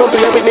Shambhala. Come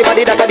play with me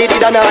body that I did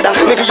another.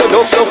 Me give you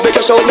no love, make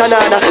you show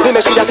nanana. Me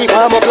make she a fi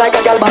warm up like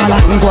a gal bala.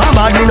 Go a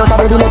bad, me no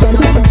sabi do nothing.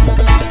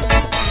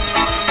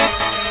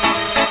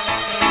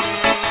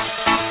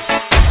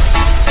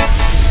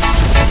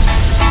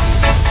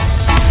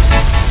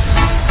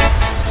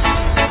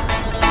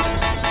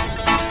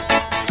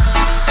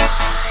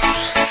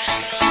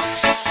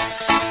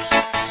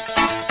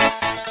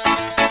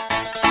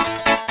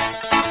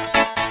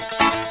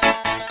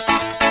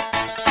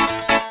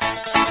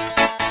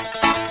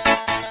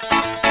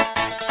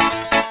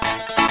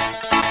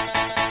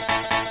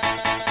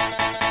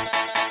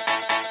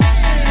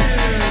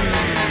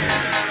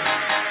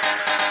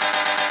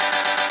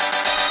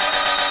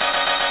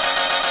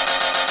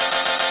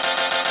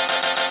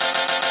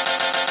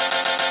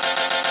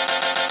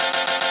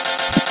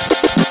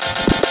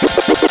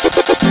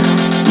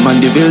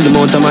 Mandeville, the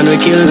mountain man we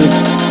kill.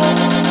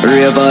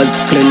 Ravers,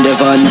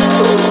 Glendevan,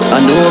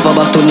 and over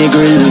back to the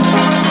grill.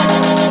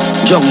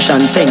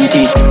 Junction,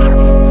 Senti.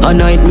 A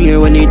nightmare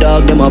when the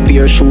dog them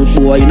appear. Shoot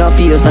boy in a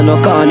face and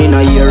no can in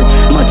a ear.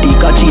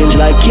 Matika change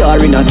like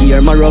car in a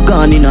gear.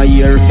 Moroccan in a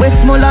ear.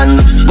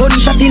 Westmoreland,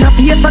 gunshot in a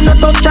face and no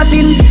tough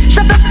chatting.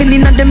 Shut up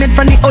spilling at them head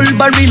from the old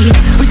barrel.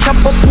 We chop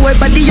up boy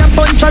body and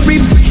punch a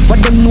ribs.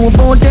 What them know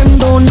about them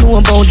don't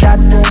know about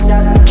that.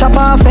 Chop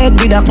off head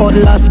with a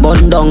cutlass.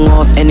 Bun down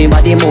house,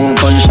 anybody move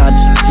gunshot.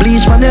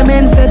 Bleach from them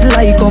men set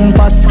like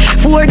compass.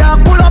 Four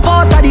dark pull up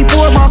out of the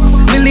poor box.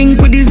 Me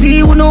link with the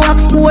Z who no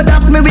axe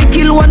Kodak. Me we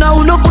kill one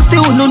who no pussy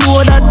who no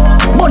know that.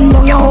 Bun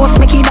down your house,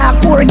 make it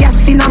dark. Pour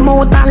gas in a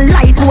mouth and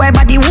light.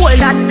 Whoever the hold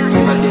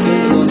that.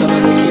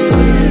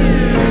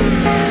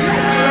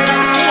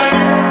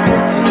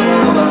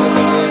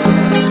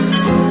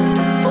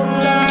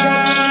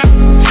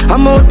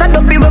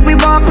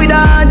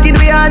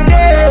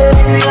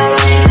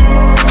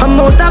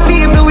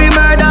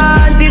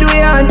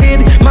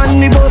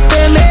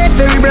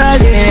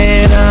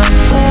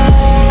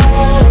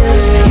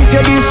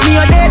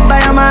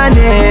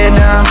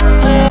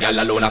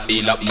 wanna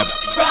feel up my.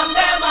 From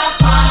them a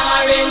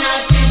far in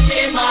a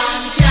chichi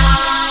man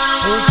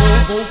can.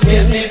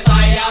 Give me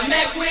fire,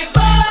 make we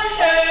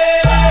burn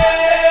it.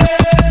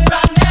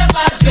 From them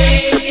a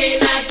drink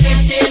in a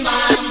chichi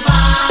man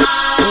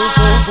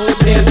bar.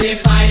 Give me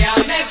fire,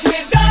 make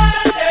we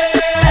burn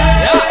it.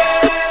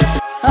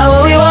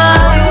 How we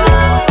want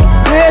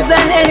Grace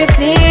and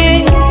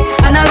anything,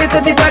 and a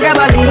little bit of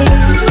gabardine.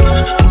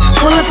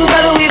 Full suit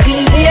of Louis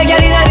V, be a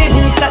girl in a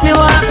living, set me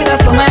wanna feel a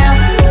summer.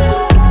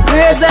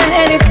 Grace and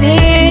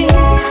anything,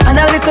 and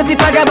a little bit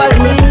of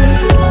gabardine.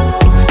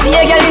 Be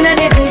a girl in a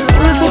living,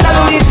 full suit of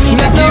Louis V,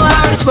 make me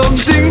wanna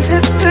something.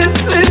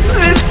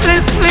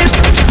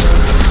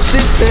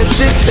 She said,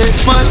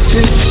 smash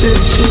it.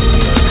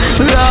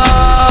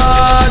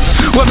 Lord,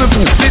 when me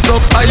put it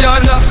up,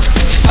 Ayana,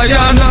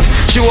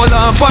 she hold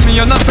on for me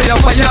and I say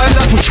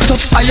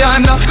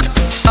Ayana.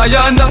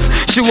 Ayana,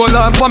 she hold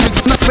on for me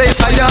and I say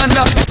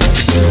Ayana.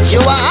 You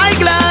are high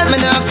class, me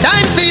not have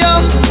time for you.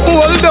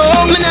 Hold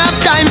on, me not have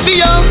time for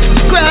you.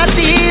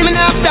 Grassy, me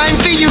not have time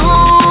for you.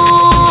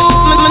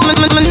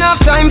 Me not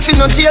have time for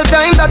no jail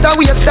time, that a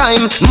waste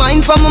time.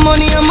 Mine for my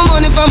money and my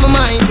money for my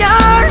mind.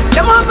 Yar,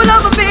 them open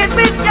up a face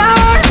with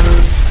yar.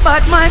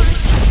 But man,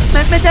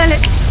 let me tell it.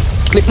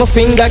 Clip my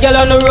finger, girl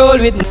on the roll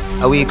with me.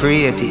 How we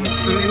create it?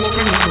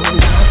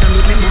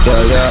 Yo.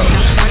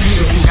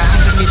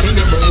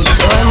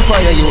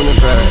 Empire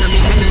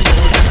Universe.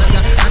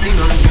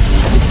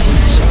 The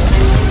teacher.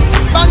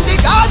 Bandit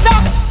Gaza,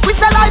 we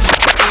say life.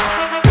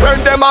 When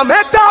them a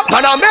make that,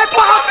 man a make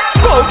back.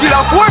 Go kill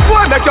a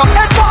 4-4, make your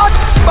head part.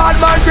 Bad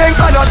man drink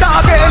and not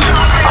talking.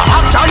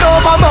 Action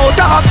over mouth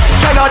talk.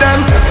 10 of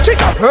them.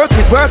 Chica work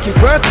it.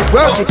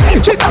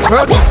 Chica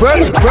work it.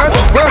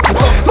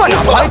 Man a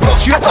wipe it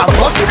straight and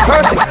bust it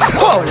perfect.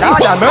 Oh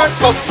Lord a murk.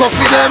 Go for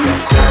them.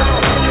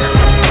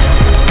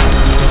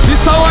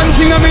 This a one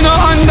thing I me no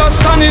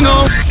understand, you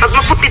know. As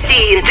my put it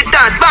in, check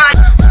that bad.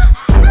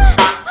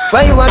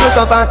 Why you want to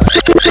so fast?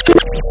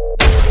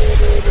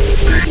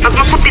 As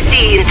my put it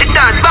in, check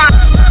that bad.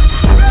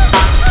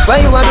 Why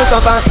you want to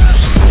so fast?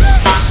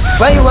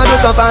 Why you want to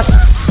so fast?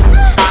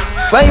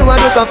 Why you want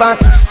to so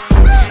fast?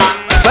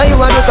 Why you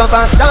want to so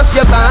fast? Stop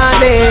your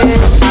body,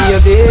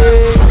 baby.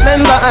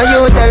 Remember how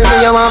you tell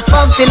me you want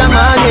fuck till the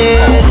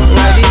morning.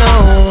 Ready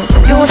now?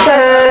 You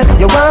say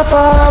you want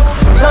fuck.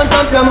 Shut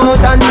up your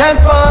mouth and neck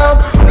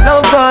fuck.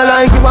 Love her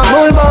like you a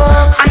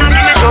bulldog. And I'm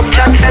in the top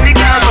chat, say me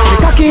can't go. Me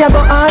cocky I go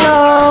all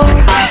out,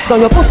 so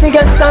your pussy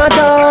get sad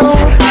out.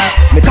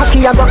 Me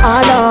cocky I go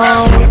all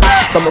out,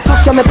 so me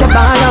fuck you make you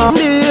ball out.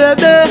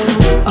 Baby,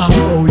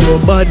 oh your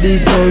body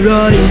so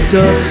right.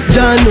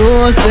 Jah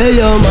know say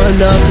your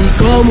man a fi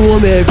come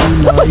home every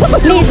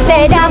night. Me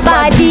say that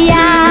body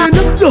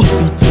you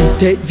fit to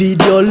take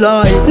video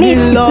like me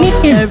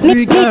love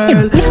every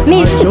girl.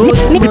 Me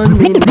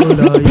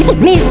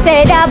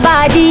say that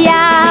body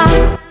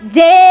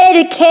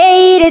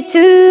dedicated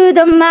to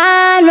the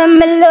man when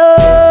me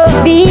love.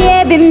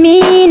 Baby,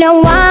 me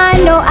no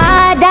want no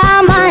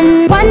other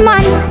man. One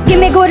man, give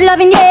me good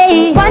loving,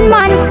 yeah. One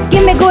man,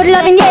 give me good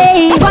loving,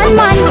 yeah. One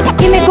man,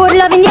 give me good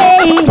loving,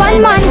 yeah.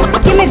 One man,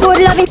 give me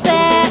good loving.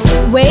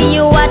 Where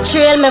you a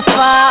trail me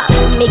for?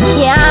 Me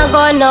can't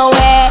go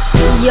nowhere.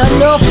 You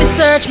know if you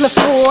search my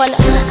phone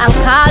and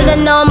call the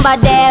number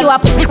there. You a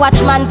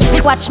watchman. You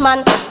a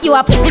watchman. You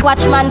a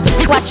watchman.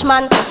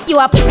 You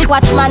a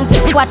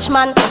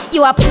watchman.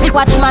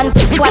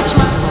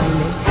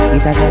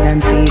 It's a sudden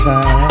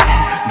fever.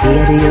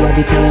 Baby, you are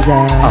the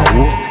teaser.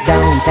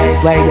 Don't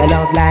take away your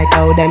love like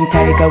how them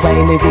take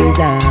away my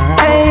visa.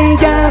 Hey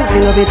girl,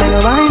 you love it and you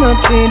wind up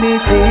to the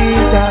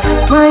teacher.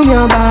 Wind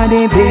your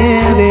body,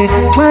 baby.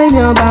 Wind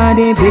your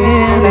body,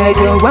 baby. Like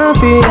you want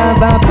to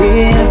have a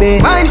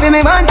baby. Wine for me.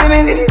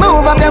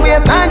 Move up your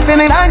waist, line for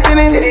me.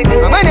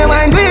 When you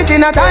wine, do it in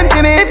a time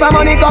for me. If a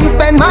money come,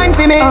 spend mine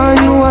for me. All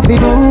you have to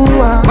do.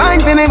 Wine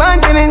for me.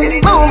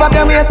 Move up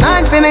your waist,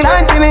 line for me.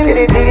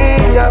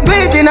 Do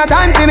it in a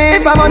time for me.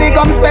 If a money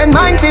come, spend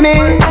mine for me.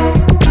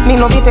 Me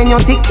love it when you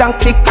tick-tock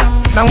tick.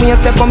 Now when you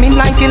step on me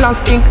like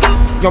elastic.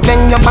 You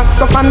bend your back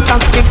so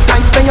fantastic.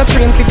 Like say you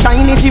train for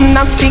Chinese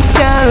gymnastic,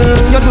 girl.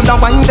 You do the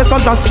wine that's so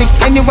drastic.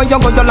 Anywhere you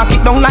go you lock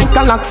it down like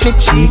a lock stick.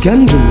 She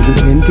can do the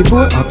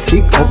 24 up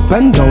stick. Up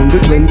and down the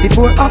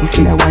 24 up. You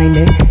see the wine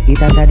there?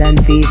 It's a sudden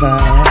fever.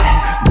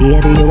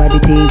 Baby, you are the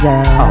teaser.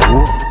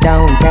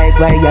 Don't take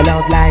away your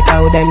love like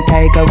how them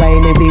take away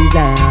my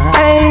visa.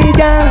 Hey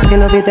girl, you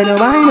love it and you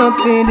wind up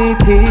for the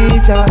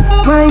teacher.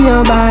 Wind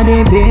your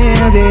body,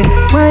 baby.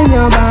 Wind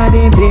your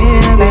body, baby.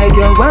 Like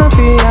you want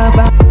to have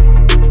a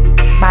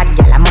bad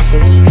girl, I must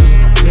leave me.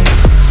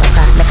 So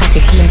that make up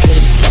the clean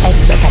clean. Your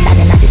eggs better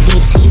than in the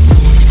deep sea.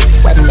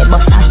 When me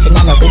bust out, sing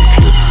on a whip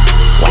creep.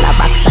 While I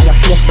box on your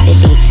face to the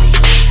deep.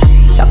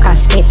 Suck and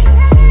spit.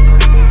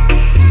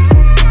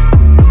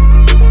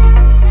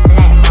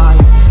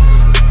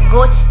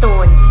 Goat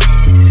stones.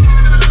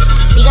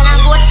 We gonna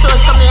have goat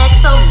stones come like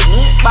some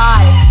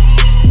meatball.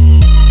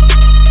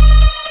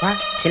 What?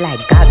 She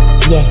like God,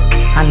 yeah.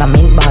 And a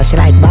mint ball, she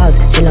like balls.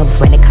 She love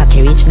when the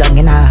cocky reach down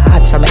in her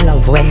heart. So me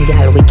love when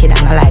girl wicked and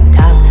I like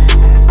dog.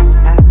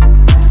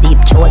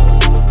 throat.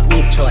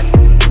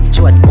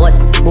 Throat boat.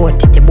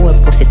 Boat it the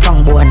boat, pussy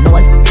tongue, boat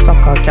nose.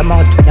 Fuck out your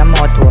mouth when your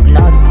mouth open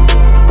up.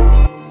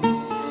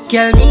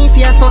 Girl, me if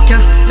you fuck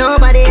ya,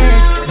 nobody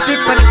else.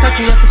 Split for the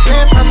cocky, you have to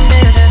slap on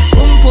best.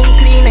 Boom boom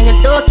clean and you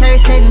don't carry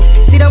scent.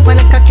 Sit down on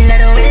the cocky, let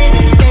the way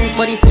this spends.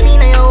 Body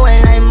swimming in your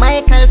well like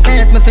Michael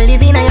Phelps. Me feel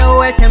living in your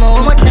well, tell me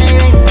how much I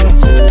rent.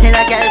 Tell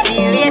a girl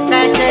feel race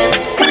herself.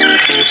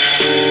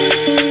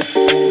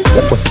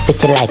 Your pussy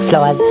pretty like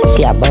flowers,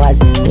 she a buzz.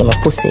 Give me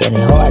pussy in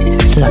the horse,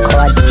 she not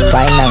coward.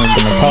 Right now,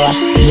 give me power,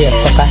 be a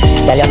sucker.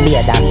 Girl, you be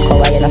a dance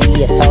cover, you not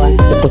stay sour.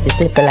 Your pussy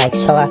slippery like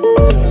shower.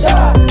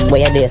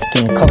 Where you do your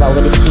skin cover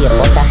with the shea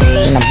butter.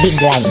 In a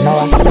big like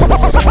Noah.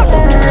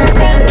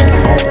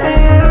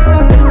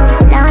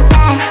 No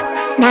sir,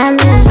 not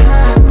me.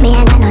 Me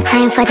ain't got no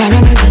time for them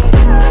energy.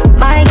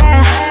 My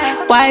girl,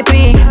 why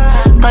pre?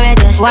 Come here,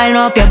 just wind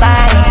up your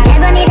body. You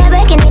gon' need a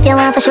break if you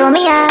want to show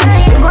me out.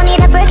 You gon'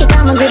 need a break,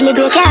 come and grizzly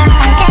break out.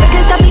 We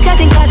can stop each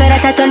other cause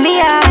that turn me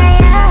on.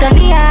 Turn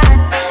me on,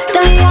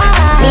 turn me on.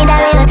 Need a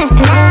real,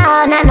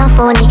 no, not no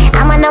phony.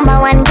 I'm a number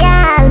one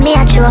girl, me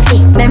a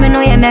trophy. Let me know,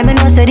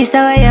 say this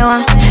how you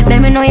want. Let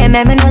me know,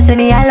 say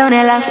me alone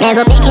and laugh. Me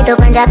go pick it up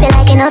and drop it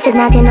like enough is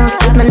not enough.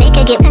 If me make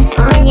a get,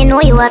 when you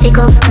know you have to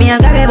go. Me a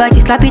grab your body,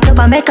 slap it up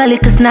and make a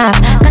little snap.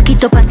 Cock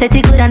it up and set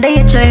it good and then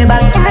you throw it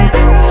back.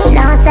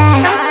 No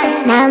sir,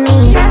 not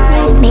me.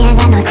 Me ain't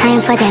got no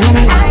time for them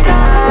energy.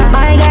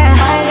 My girl,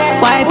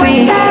 why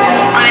pre?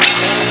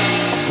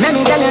 Let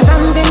me tell you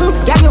something,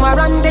 girl, you are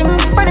run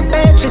things. For the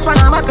page, she's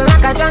wanna buckle like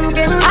a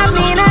junkin'. I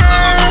mean,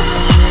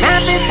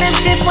 happy step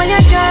ship when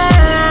you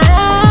drive.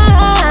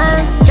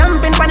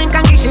 Jumping panic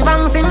and she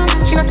bouncing.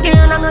 She not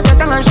care long at your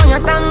tongue and show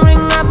your tongue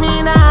ring. I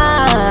mean,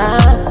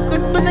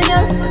 good pussy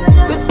girl,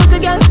 good pussy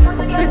girl,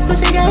 good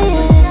pussy girl,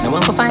 yeah. No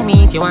one can find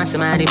me if you want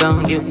somebody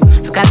around you.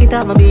 For cock it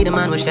up, I'll be the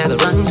man where she go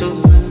run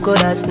to.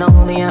 Good as know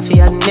me, I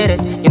feel admit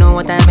it. You know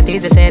what time it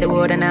is, I say the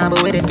word and I'll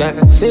be with it, girl.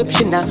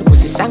 Exceptional,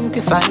 pussy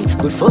sanctified.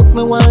 Good fuck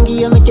me one, give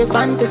you make you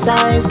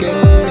fantasize,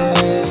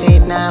 girl. Say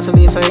it now for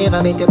me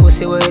forever, make your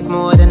pussy worth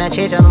more than a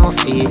change, I'm gonna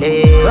feel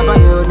it. Rub on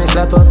you, me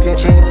slap up your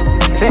chin.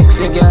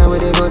 Sexy girl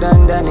with a good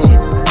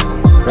underneath.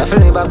 Ruffle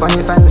me back on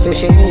your fancy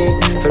shit.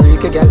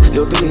 Freaky girl,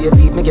 look the way you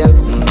beat me, girl.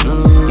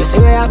 You see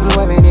what happen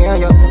when me near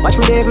you. Watch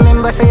me, Dave,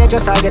 remember, say you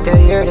just all get to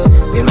hear you.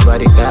 Feel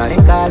nobody calling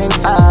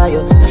for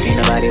you. I feel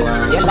nobody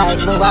want you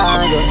like me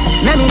want you.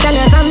 Let me tell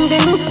you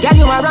something, girl,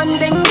 you are run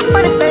things.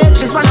 For the page,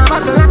 she's wanna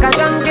buckle like a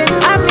junkie.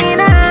 I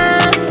mean,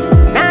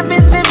 now be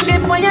slip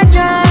ship when you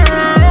drive.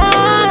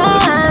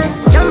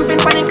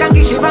 Jumping panic and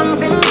she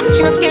bouncing.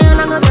 She don't care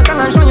long of your tongue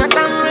and show your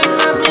tongue ring.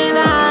 I mean,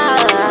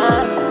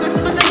 good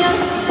pussy girl,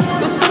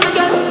 good pussy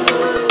girl.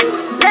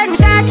 Let me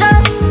shut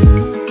up.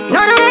 No,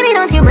 baby,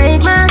 don't you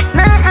break my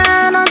mind.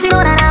 Don't you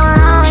know that I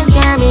will always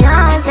care, be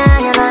always there.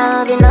 You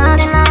love, you love,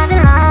 you love, you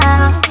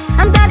love.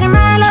 I'm talking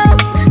my love.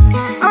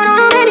 Oh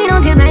no, baby,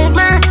 don't you break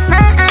my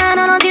mind.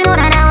 Don't you know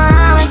that I will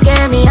always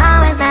care, be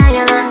always there.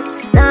 You love,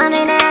 love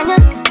me, then you.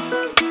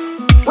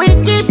 We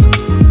keep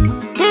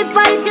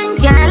fighting,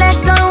 can't let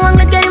go. I'm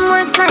getting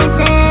more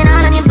excited.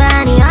 All on your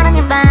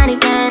body,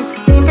 can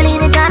simply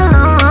be try to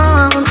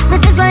know.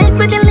 Mrs. Right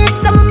with the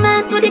lips, I'm a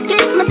man with the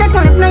kiss. My touch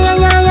on it, no,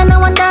 yeah, no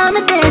one down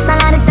with this. A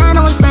lot of time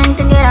I was spent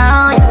to get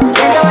out.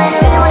 Get away the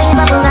way, what if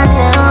I forgot to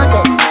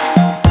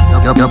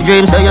out. Your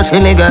dreams say you see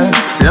me, girl.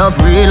 Love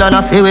real and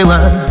I feel we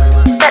well.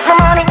 Bet my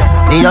money.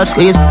 Me a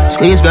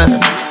squeeze, girl.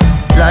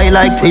 Fly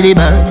like Twilly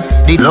bird.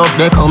 The love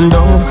they come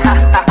down.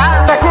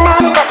 Bet my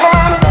money.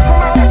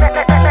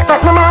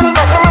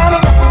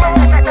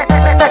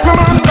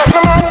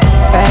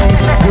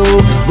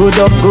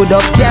 Good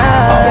up,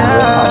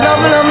 yeah.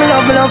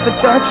 Love to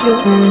touch you.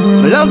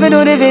 Love to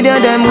do the video,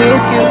 them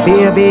with you.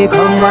 Baby,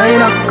 come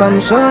wind up, come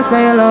show,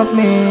 say you love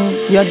me.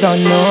 You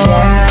don't know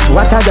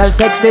what a girl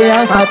sexy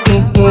and fatty.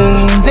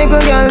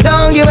 Little girl,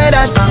 don't give me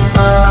that.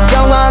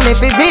 You want me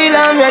to feel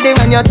I'm ready.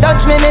 When you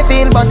touch me, me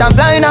feel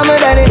butterfly on my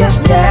belly.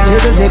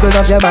 Jiggle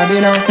up your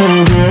body now.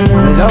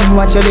 Love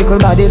watch your little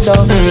body so.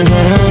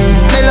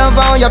 Me love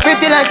how you're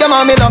pretty like your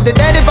mommy. Love the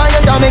daddy for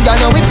your tummy.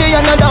 Got you witty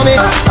and you dummy.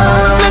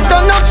 Me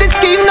turn up the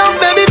skin now,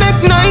 baby,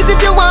 make nice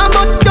if you want,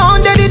 but don't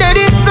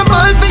daddy. So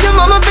ball for your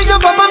mama, for your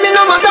papa. Me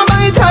no matter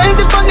by times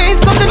the police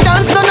come to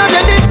dance and I'm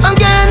ready.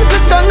 Again, me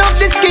turn up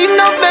the skin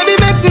now, baby,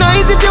 make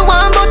nice if you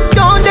want, but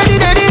don't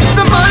daddy.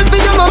 So ball for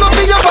your mama,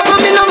 for your papa.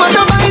 Me no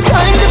matter by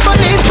times the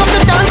police come to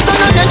dance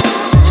and I'm ready.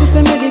 She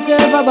said me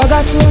deserve a bag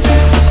of trophy.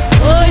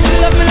 Oh, she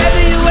love me like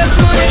the US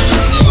money.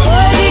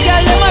 Oh, the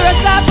girl them a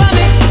rush off on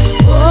me.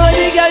 Oh,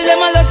 the girl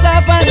them a lust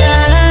off on me.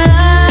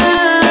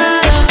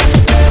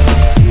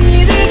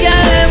 Need the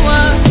girl them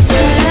want.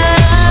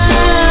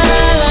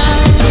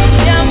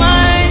 Yeah,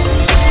 mine.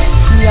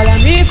 Girl,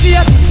 I'm here for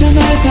you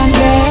tonight and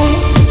day.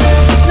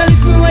 Now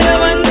listen what you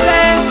want to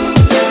say.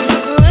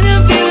 When you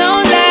feel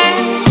lonely,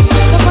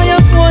 come on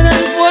your phone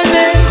and phone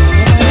me.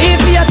 I'm here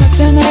for you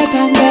tonight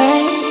and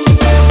day.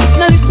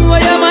 Now listen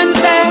what your man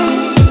say.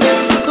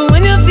 But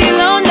when you feel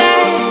lonely,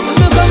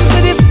 you come to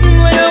this thing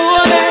where you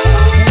want it.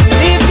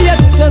 If you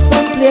touch us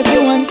someplace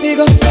you want to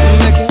go,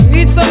 make you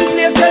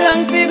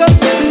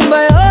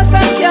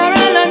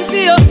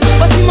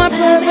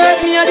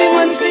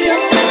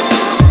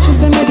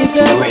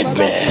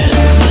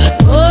DJREDMAN.